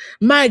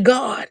 my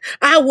God,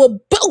 I will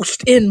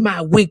boast in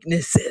my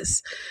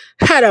weaknesses.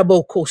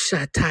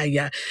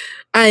 Harabokoshataya.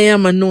 I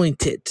am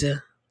anointed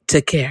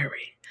to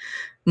carry.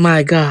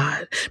 My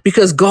God,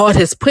 because God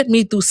has put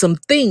me through some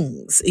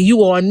things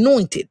you are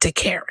anointed to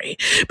carry.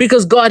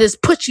 Because God has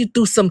put you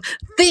through some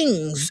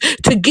things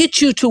to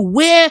get you to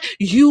where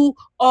you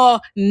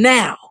are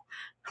now.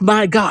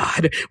 My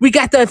God, we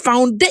got the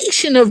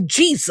foundation of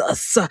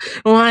Jesus.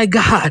 My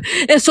God.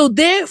 And so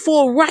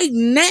therefore right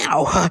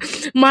now,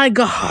 my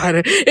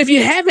God, if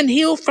you haven't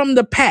healed from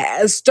the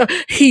past,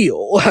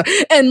 heal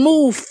and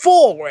move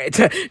forward.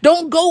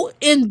 Don't go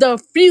in the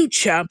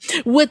future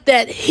with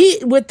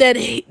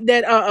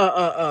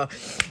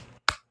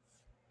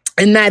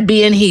and not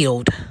being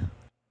healed.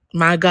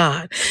 My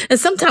God. And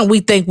sometimes we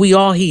think we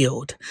are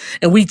healed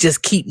and we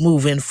just keep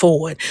moving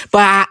forward.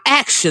 But our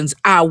actions,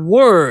 our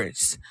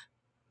words,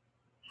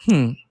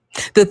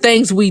 the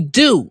things we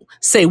do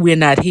say we're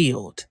not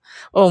healed.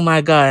 Oh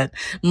my God,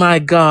 my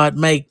God,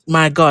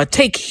 my God,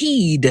 take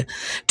heed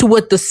to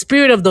what the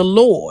Spirit of the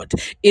Lord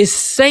is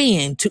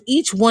saying to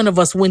each one of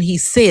us when he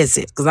says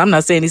it. Because I'm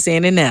not saying he's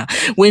saying it now.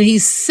 When he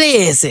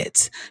says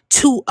it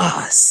to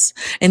us,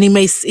 and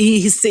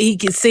he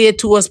can say it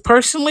to us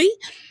personally,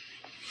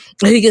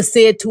 and he can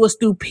say it to us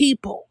through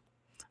people.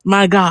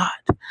 My God,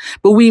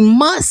 but we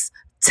must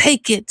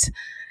take it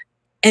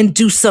and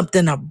do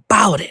something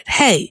about it.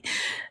 Hey,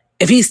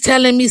 if he's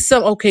telling me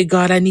something, okay,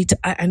 God, I need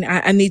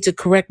to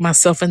correct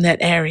myself in that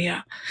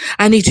area.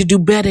 I need to do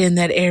better in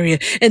that area.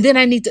 And then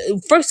I need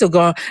to, first of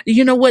all,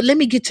 you know what? Let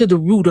me get to the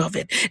root of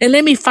it. And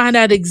let me find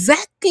out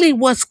exactly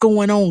what's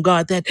going on,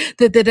 God,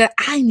 that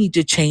I need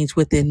to change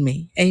within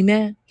me.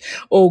 Amen.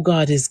 Oh,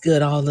 God is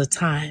good all the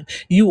time.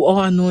 You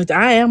are anointed.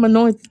 I am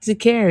anointed to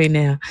carry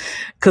now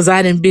because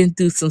I done been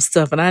through some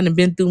stuff and I done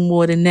been through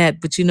more than that.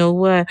 But you know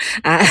what?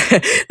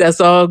 That's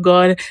all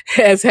God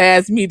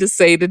has me to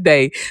say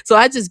today. So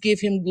I just give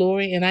him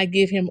glory and I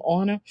give him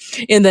honor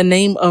in the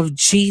name of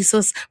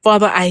Jesus.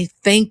 Father, I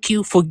thank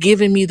you for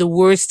giving me the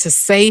words to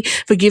say,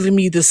 for giving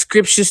me the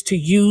scriptures to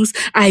use.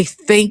 I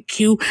thank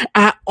you.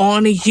 I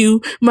honor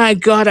you. My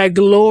God, I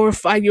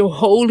glorify your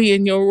holy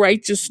and your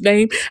righteous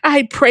name.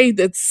 I pray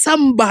that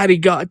somebody,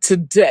 God,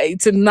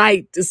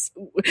 tonight,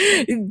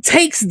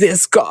 takes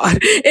this, God,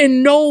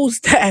 and knows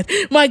that,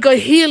 my God,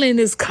 healing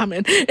is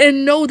coming,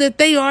 and know that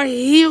they are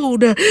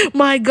healed,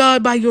 my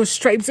God, by your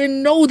stripes,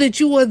 and know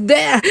that you are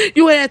there.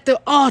 You are at the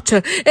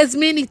altar. As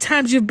many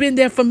times you've been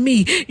there for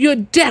me, you're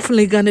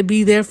definitely going to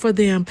be there for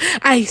them.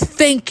 I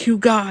thank you,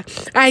 God.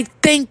 I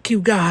thank you,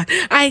 God.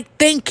 I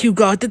thank you,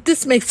 God, that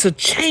this makes a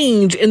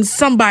change in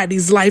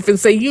somebody's life and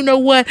say, you know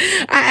what?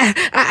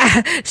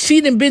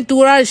 She done been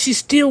through it all. She's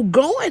still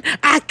going.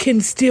 I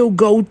can still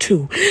go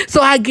too.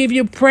 So I give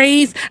you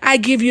praise. I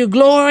give you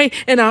glory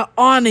and I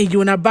honor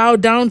you and I bow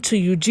down to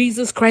you,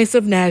 Jesus Christ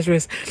of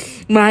Nazareth.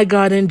 My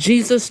God, in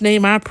Jesus'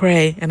 name I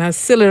pray and I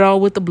seal it all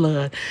with the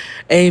blood.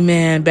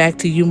 Amen. Back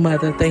to you,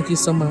 Mother. Thank you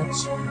so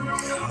much.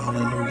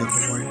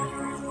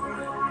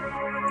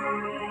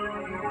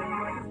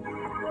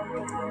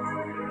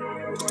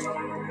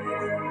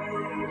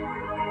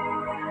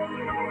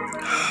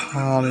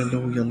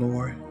 Hallelujah,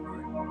 Lord.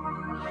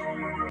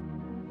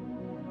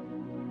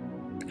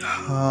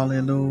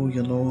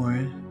 Hallelujah, Lord. Hallelujah,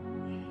 Lord.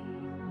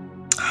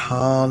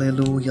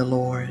 Hallelujah,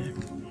 Lord.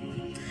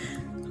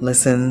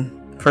 Listen,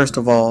 first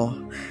of all,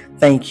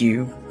 thank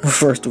you.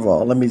 First of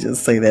all, let me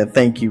just say that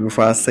thank you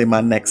before I say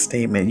my next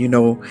statement. You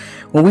know,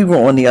 when we were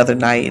on the other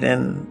night,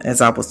 and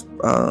as I was,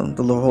 the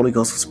Lord Holy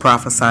Ghost was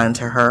prophesying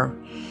to her,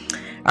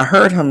 I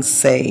heard him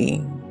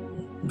say,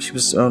 she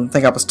was, I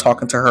think I was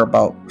talking to her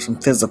about some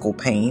physical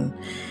pain.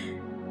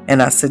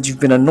 And I said, you've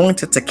been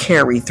anointed to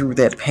carry through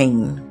that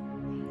pain.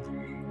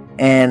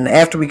 And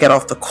after we got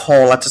off the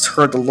call, I just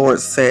heard the Lord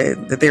say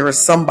that there is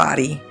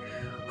somebody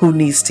who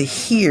needs to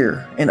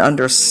hear and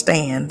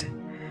understand.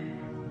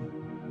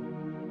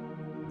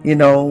 You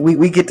know,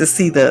 we get to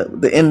see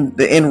the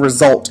end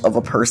result of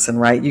a person,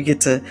 right? You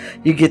get to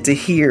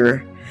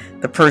hear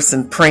the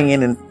person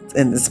praying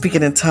and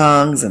speaking in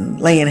tongues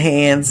and laying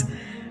hands,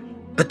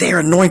 but they're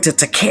anointed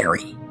to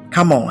carry.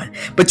 Come on.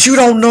 But you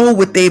don't know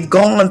what they've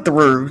gone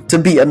through to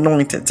be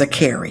anointed to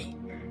carry.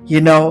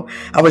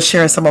 I was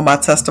sharing some of my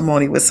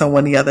testimony with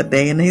someone the other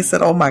day, and they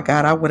said, "Oh my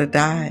God, I would have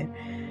died."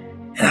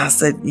 And I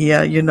said,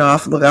 "Yeah, I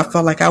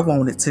felt like I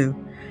wanted to."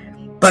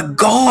 But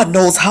God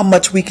knows how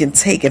much we can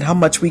take and how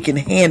much we can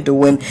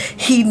handle. And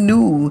He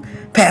knew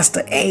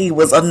Pastor A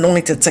was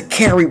anointed to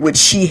carry what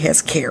she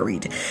has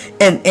carried.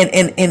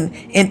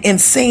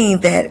 And saying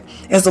that,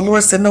 as the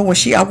Lord said, no,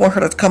 I want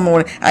her to come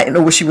on. I didn't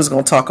know what she was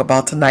going to talk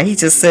about tonight. He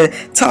just said,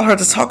 tell her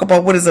to talk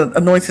about what is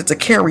anointed to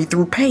carry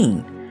through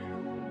pain.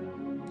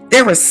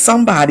 There is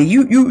somebody,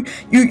 you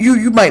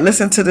might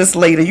listen to this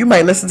later. You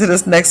might listen to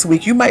this next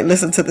week. You might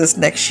listen to this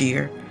next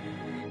year.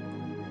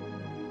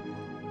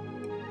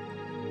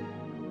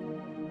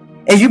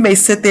 And you may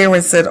sit there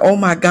and say, oh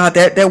my God,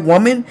 that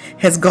woman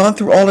has gone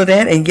through all of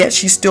that, and yet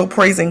she's still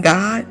praising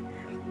God.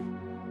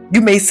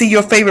 You may see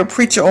your favorite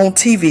preacher on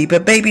TV,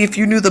 but baby, if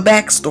you knew the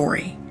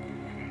backstory.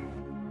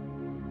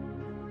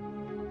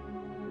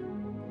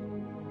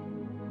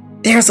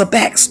 There's a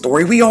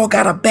backstory. We all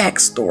got a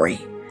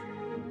backstory.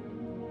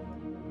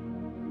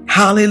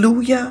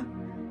 Hallelujah.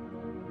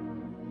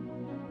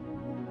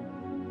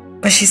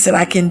 But she said,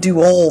 I can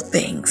do all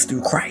things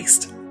through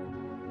Christ.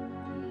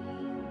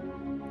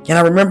 And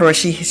I remember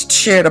she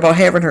shared about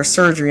having her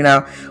surgery, and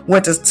I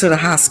went to the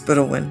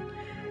hospital, and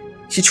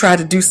she tried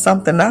to do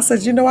something. And I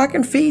said, I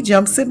can feed you.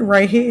 I'm sitting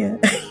right here.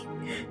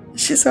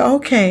 She said,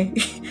 okay.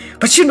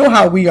 But you know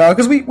how we are,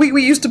 because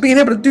we used to being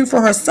able to do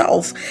for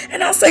herself.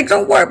 And I said,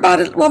 don't worry about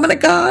it, woman of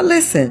God.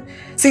 Listen.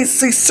 See,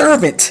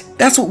 servant.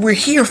 That's what we're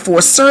here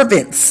for,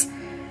 servants.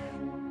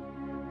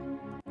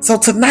 So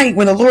tonight,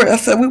 when the Lord, I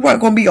said we weren't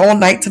going to be all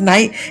night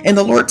tonight, and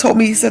the Lord told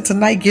me, He said,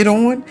 tonight, get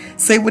on,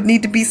 say what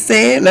need to be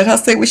said, let her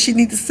say what she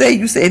need to say,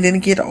 you say, and then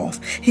get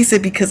off. He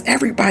said, because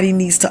everybody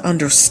needs to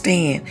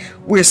understand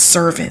we're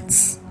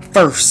servants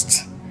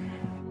first.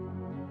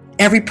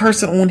 Every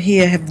person on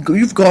here,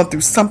 you've gone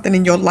through something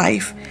in your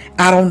life.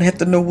 I don't have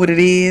to know what it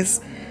is.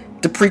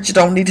 The preacher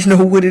don't need to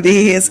know what it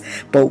is,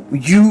 but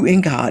you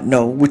and God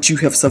know what you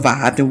have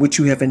survived and what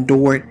you have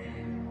endured.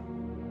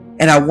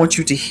 And I want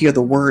you to hear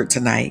the word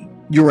tonight.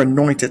 You're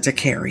anointed to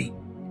carry.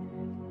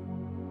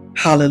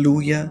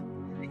 Hallelujah.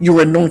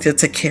 You're anointed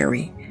to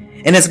carry.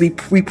 And as we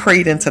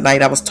prayed in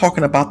tonight, I was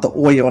talking about the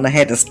oil, and I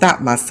had to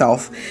stop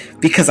myself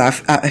because I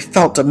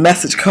felt a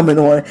message coming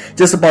on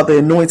just about the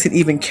anointed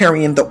even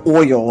carrying the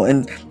oil,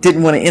 and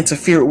didn't want to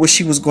interfere with what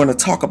she was going to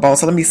talk about.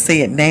 So let me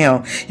say it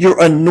now. You're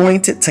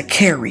anointed to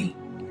carry.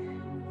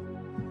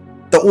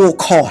 The oil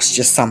costs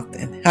you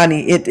something.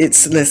 Honey,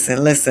 it's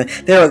listen.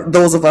 There are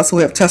those of us who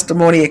have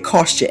testimony, it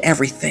costs you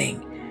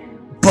everything.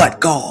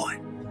 But God.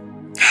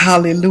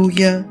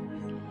 Hallelujah.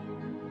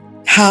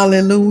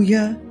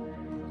 Hallelujah.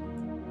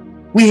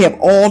 We have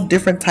all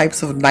different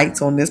types of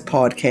nights on this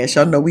podcast.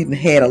 Y'all know we've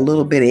had a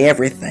little bit of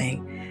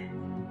everything.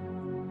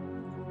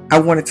 I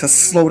wanted to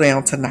slow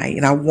down tonight,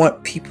 and I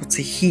want people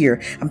to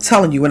hear. I'm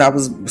telling you, when I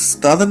was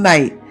the other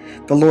night,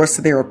 the Lord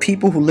said there are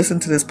people who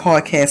listen to this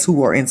podcast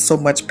who are in so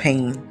much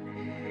pain,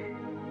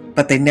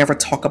 but they never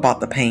talk about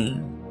the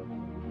pain.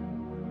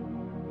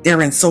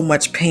 They're in so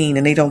much pain,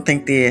 and they don't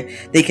think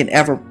they can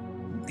ever,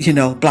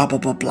 blah, blah,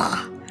 blah,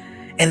 blah.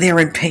 And they're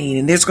in pain.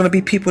 And there's going to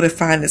be people that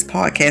find this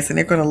podcast, and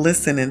they're going to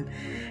listen. And,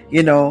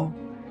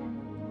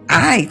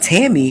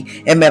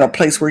 Tammy, am at a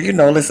place where,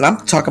 listen, I'm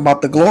talking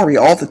about the glory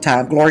all the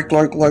time. Glory,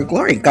 glory, glory,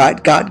 glory.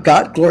 God, God,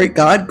 God, glory,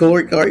 God,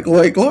 glory, glory,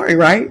 glory, glory,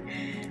 right?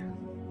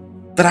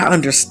 But I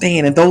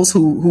understand. And those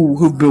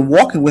who've been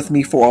walking with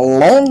me for a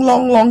long,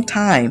 long, long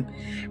time,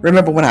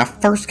 remember when I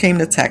first came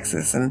to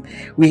Texas and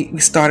we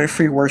started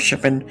free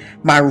worship, and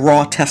my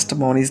raw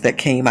testimonies that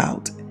came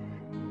out,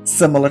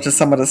 similar to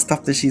some of the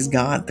stuff that she's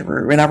gone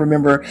through. And I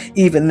remember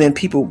even then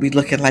people would be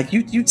looking like,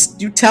 you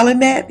telling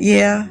that?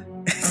 Yeah.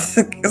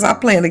 Because I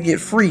plan to get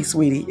free,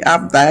 sweetie.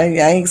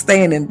 I ain't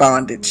staying in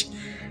bondage.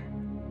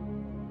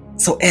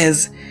 So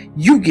as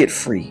you get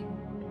free,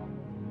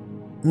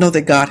 know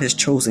that God has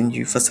chosen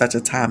you for such a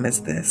time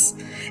as this.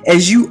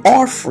 As you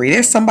are free,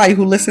 there's somebody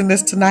who listened to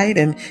this tonight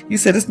and you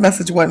said this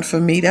message wasn't for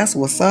me. That's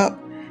what's up.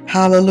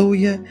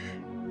 Hallelujah.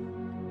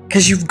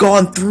 Because you've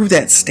gone through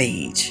that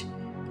stage.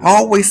 I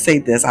always say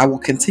this. I will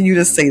continue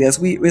to say this.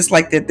 It's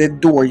like that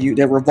door,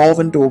 that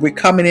revolving door. We're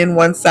coming in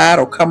one side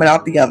or coming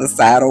out the other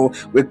side, or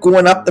we're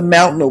going up the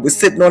mountain, or we're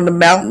sitting on the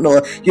mountain,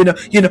 or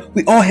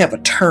we all have a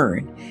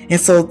turn. And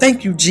so,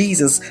 thank you,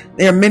 Jesus.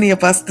 There are many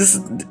of us. This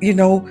is,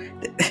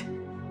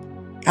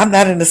 I'm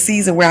not in a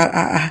season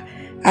where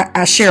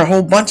I share a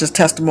whole bunch of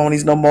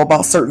testimonies no more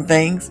about certain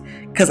things,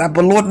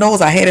 but Lord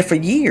knows I had it for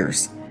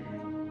years.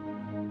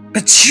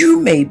 But you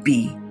may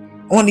be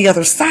on the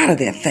other side of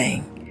that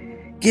thing.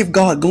 Give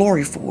God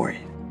glory for it.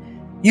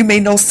 You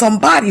may know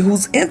somebody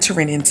who's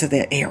entering into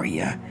that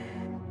area.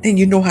 Then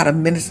you know how to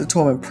minister to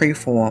them and pray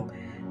for them.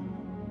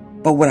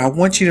 But what I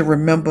want you to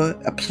remember,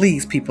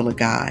 please, people of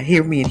God,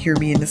 hear me and hear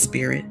me in the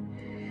spirit.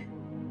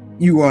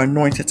 You are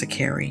anointed to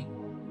carry.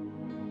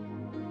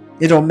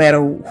 It don't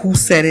matter who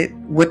said it,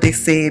 what they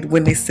said,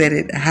 when they said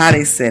it, how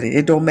they said it.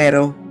 It don't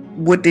matter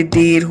what they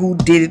did, who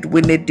did it,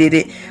 when they did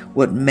it,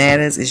 What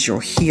matters is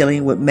your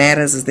healing. What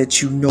matters is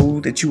that you know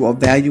that you are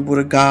valuable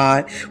to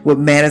God. What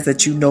matters is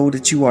that you know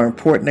that you are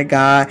important to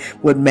God.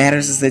 What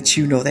matters is that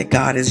you know that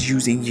God is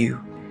using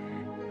you.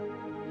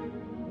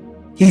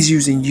 He's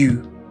using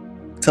you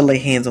to lay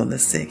hands on the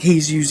sick.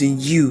 He's using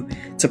you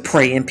to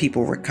pray and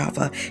people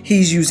recover.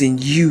 He's using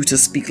you to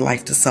speak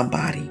life to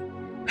somebody.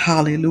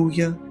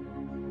 Hallelujah.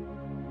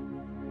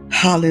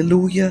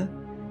 Hallelujah.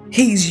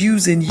 He's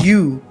using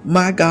you,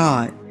 my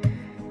God,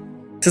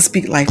 to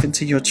speak life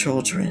into your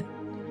children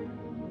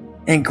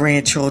and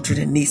grandchildren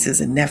and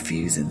nieces and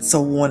nephews and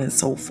so on and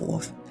so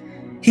forth.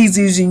 He's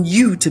using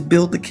you to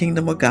build the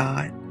kingdom of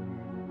God.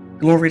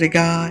 Glory to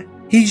God.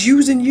 He's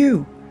using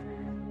you.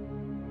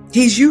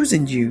 He's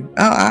using you.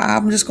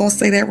 I'm just going to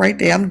say that right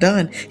there. I'm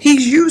done.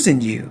 He's using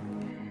you.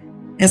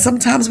 And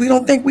sometimes we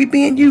don't think we're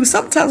being used.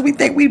 Sometimes we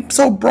think we're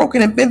so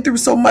broken and been through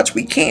so much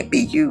we can't be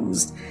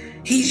used.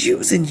 He's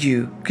using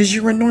you because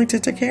you're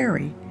anointed to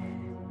carry.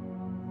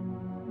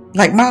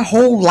 Like my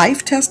whole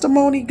life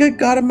testimony, good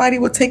God Almighty,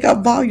 will take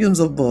up volumes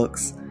of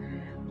books.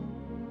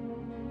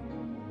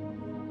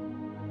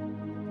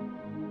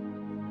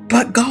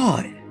 But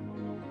God.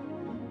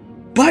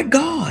 But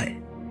God.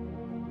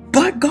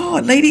 But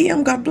God. Lady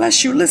M, God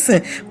bless you.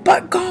 Listen.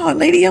 But God.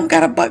 Lady M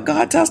got a but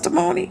God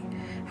testimony.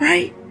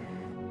 Right?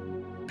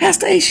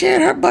 Pastor A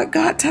shared her but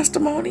God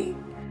testimony.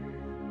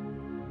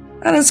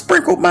 I done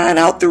sprinkled mine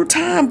out through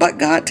time, but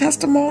God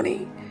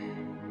testimony.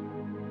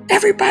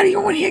 Everybody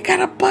on here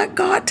got a but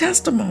God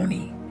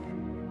testimony.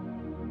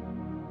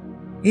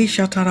 Thank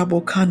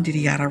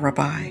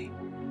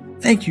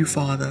you,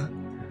 Father.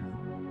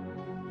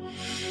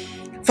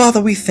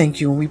 Father, we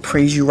thank you and we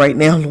praise you right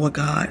now, Lord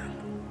God.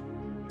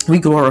 We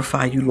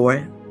glorify you,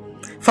 Lord.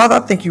 Father, I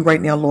thank you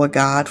right now, Lord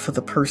God, for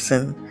the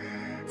person,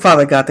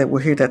 Father God, that will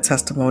hear that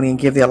testimony and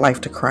give their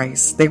life to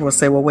Christ. They will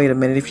say, well, wait a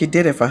minute. If you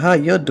did it for her,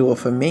 you'll do it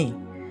for me.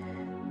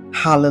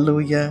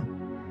 Hallelujah.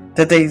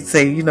 That they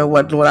say, you know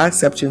what, Lord, I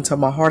accept you into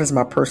my heart as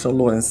my personal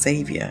Lord and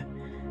Savior.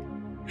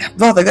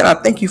 Father God,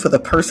 I thank you for the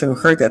person who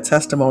heard that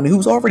testimony,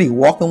 who's already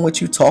walking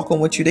with you, talking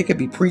with you. They could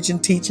be preaching,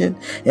 teaching,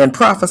 and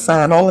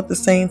prophesying all at the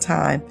same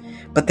time.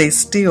 But they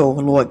still,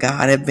 Lord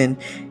God, have been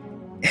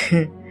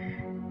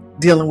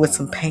dealing with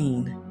some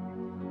pain.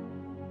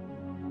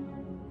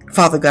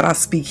 Father God, I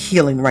speak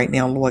healing right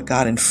now, Lord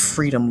God, and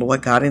freedom,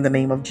 Lord God, in the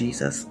name of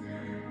Jesus.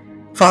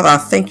 Father, I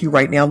thank you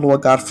right now,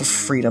 Lord God, for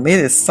freedom. It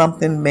is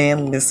something,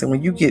 man, listen,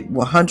 when you get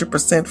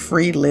 100%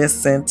 free,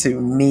 listen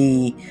to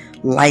me.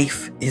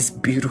 Life is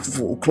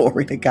beautiful.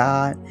 Glory to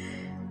God.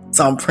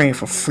 So I'm praying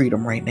for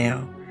freedom right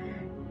now.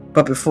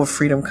 But before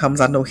freedom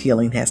comes, I know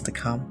healing has to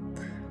come.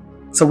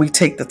 So we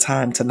take the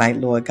time tonight,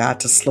 Lord God,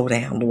 to slow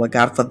down, Lord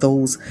God, for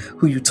those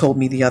who you told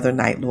me the other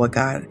night, Lord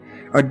God,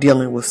 are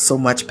dealing with so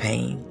much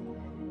pain.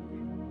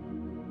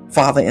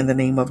 Father, in the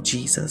name of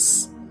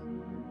Jesus,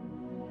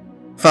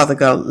 Father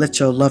God, let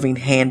your loving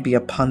hand be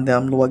upon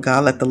them, Lord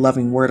God. Let the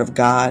loving word of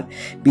God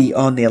be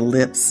on their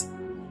lips.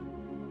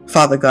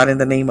 Father God, in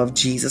the name of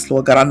Jesus,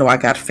 Lord God, I know I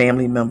got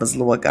family members,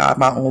 Lord God.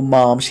 My own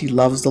mom, she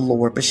loves the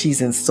Lord, but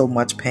she's in so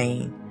much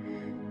pain.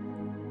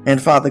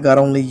 And Father God,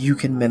 only you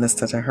can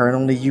minister to her and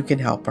only you can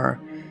help her.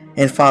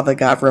 And Father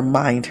God,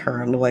 remind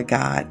her, Lord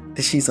God,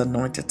 that she's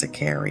anointed to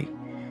carry.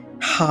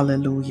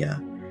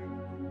 Hallelujah.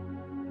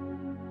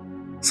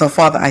 So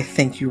Father, I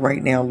thank you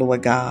right now,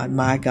 Lord God,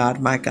 my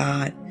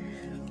God,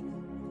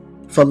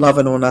 for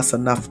loving on us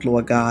enough,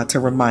 Lord God, to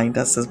remind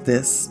us of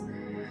this.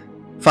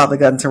 Father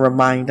God, and to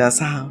remind us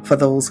how, for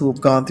those who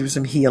have gone through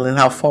some healing,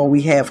 how far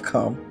we have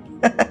come.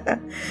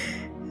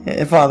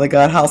 And Father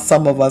God, how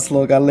some of us,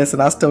 Lord God, listen,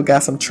 I still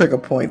got some trigger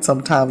points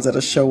sometimes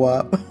that'll show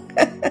up.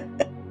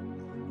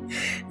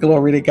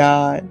 Glory to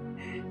God.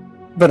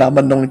 But I'm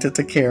anointed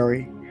to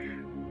carry.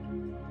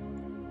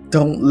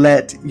 Don't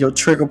let your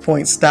trigger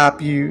point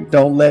stop you.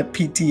 Don't let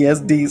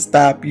PTSD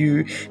stop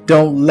you.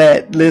 Don't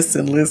let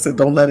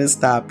it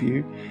stop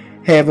you.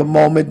 Have a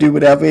moment, do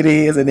whatever it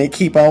is, and then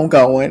keep on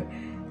going.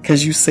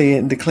 Because you say it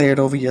and declare it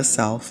over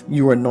yourself.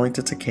 You are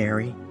anointed to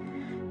carry.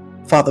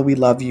 Father, we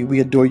love you. We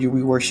adore you.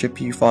 We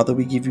worship you. Father,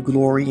 we give you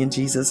glory in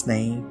Jesus'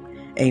 name.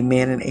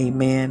 Amen and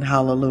amen.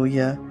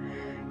 Hallelujah.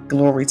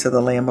 Glory to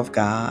the Lamb of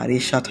God.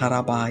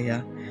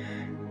 Ishatarabaya.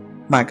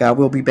 My God,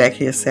 we'll be back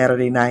here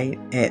Saturday night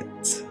at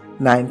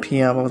 9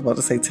 p.m. I was about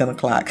to say 10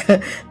 o'clock.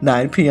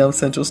 9 p.m.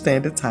 Central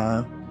Standard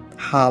Time.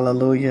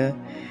 Hallelujah.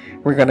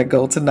 We're going to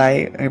go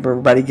tonight.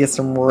 Everybody get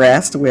some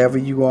rest wherever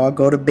you are.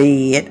 Go to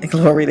bed.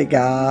 Glory to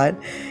God.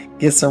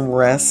 Get some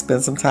rest.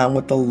 Spend some time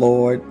with the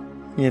Lord.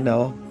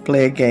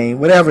 Play a game.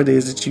 Whatever it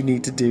is that you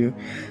need to do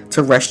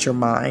to rest your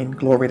mind.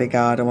 Glory to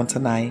God on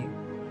tonight.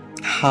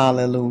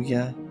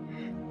 Hallelujah.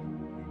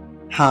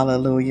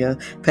 Hallelujah.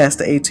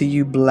 Pastor A, to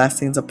you,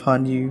 blessings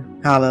upon you.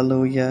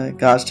 Hallelujah.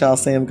 God's child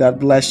Sam, God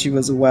bless you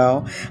as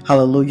well.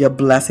 Hallelujah.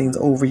 Blessings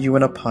over you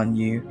and upon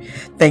you.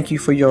 Thank you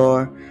for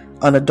your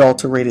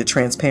unadulterated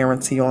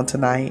transparency on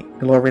tonight.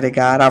 Glory to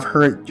God. I've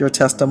heard your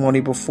testimony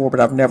before, but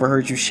I've never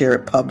heard you share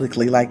it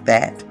publicly like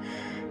that.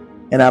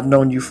 And I've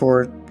known you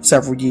for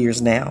several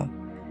years now.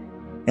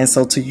 And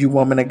so to you,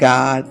 woman of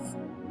God,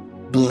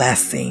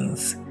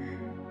 blessings.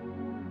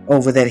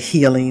 over that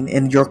healing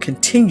and your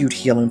continued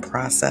healing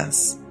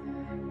process.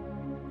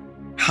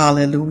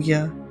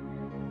 Hallelujah.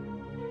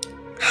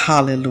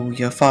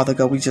 Hallelujah. Father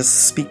God, we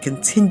just speak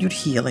continued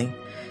healing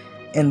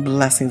and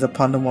blessings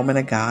upon the woman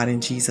of God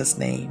in Jesus'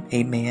 name.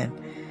 Amen.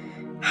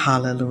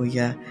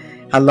 Hallelujah.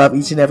 I love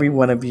each and every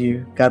one of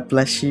you. God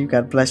bless you.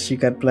 God bless you.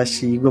 God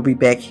bless you. We'll be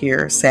back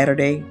here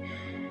Saturday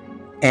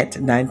at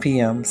 9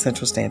 p.m.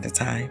 Central Standard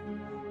Time.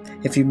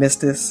 If you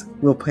missed this,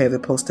 we'll have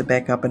it posted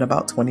back up in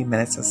about 20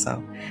 minutes or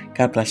so.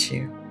 God bless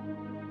you.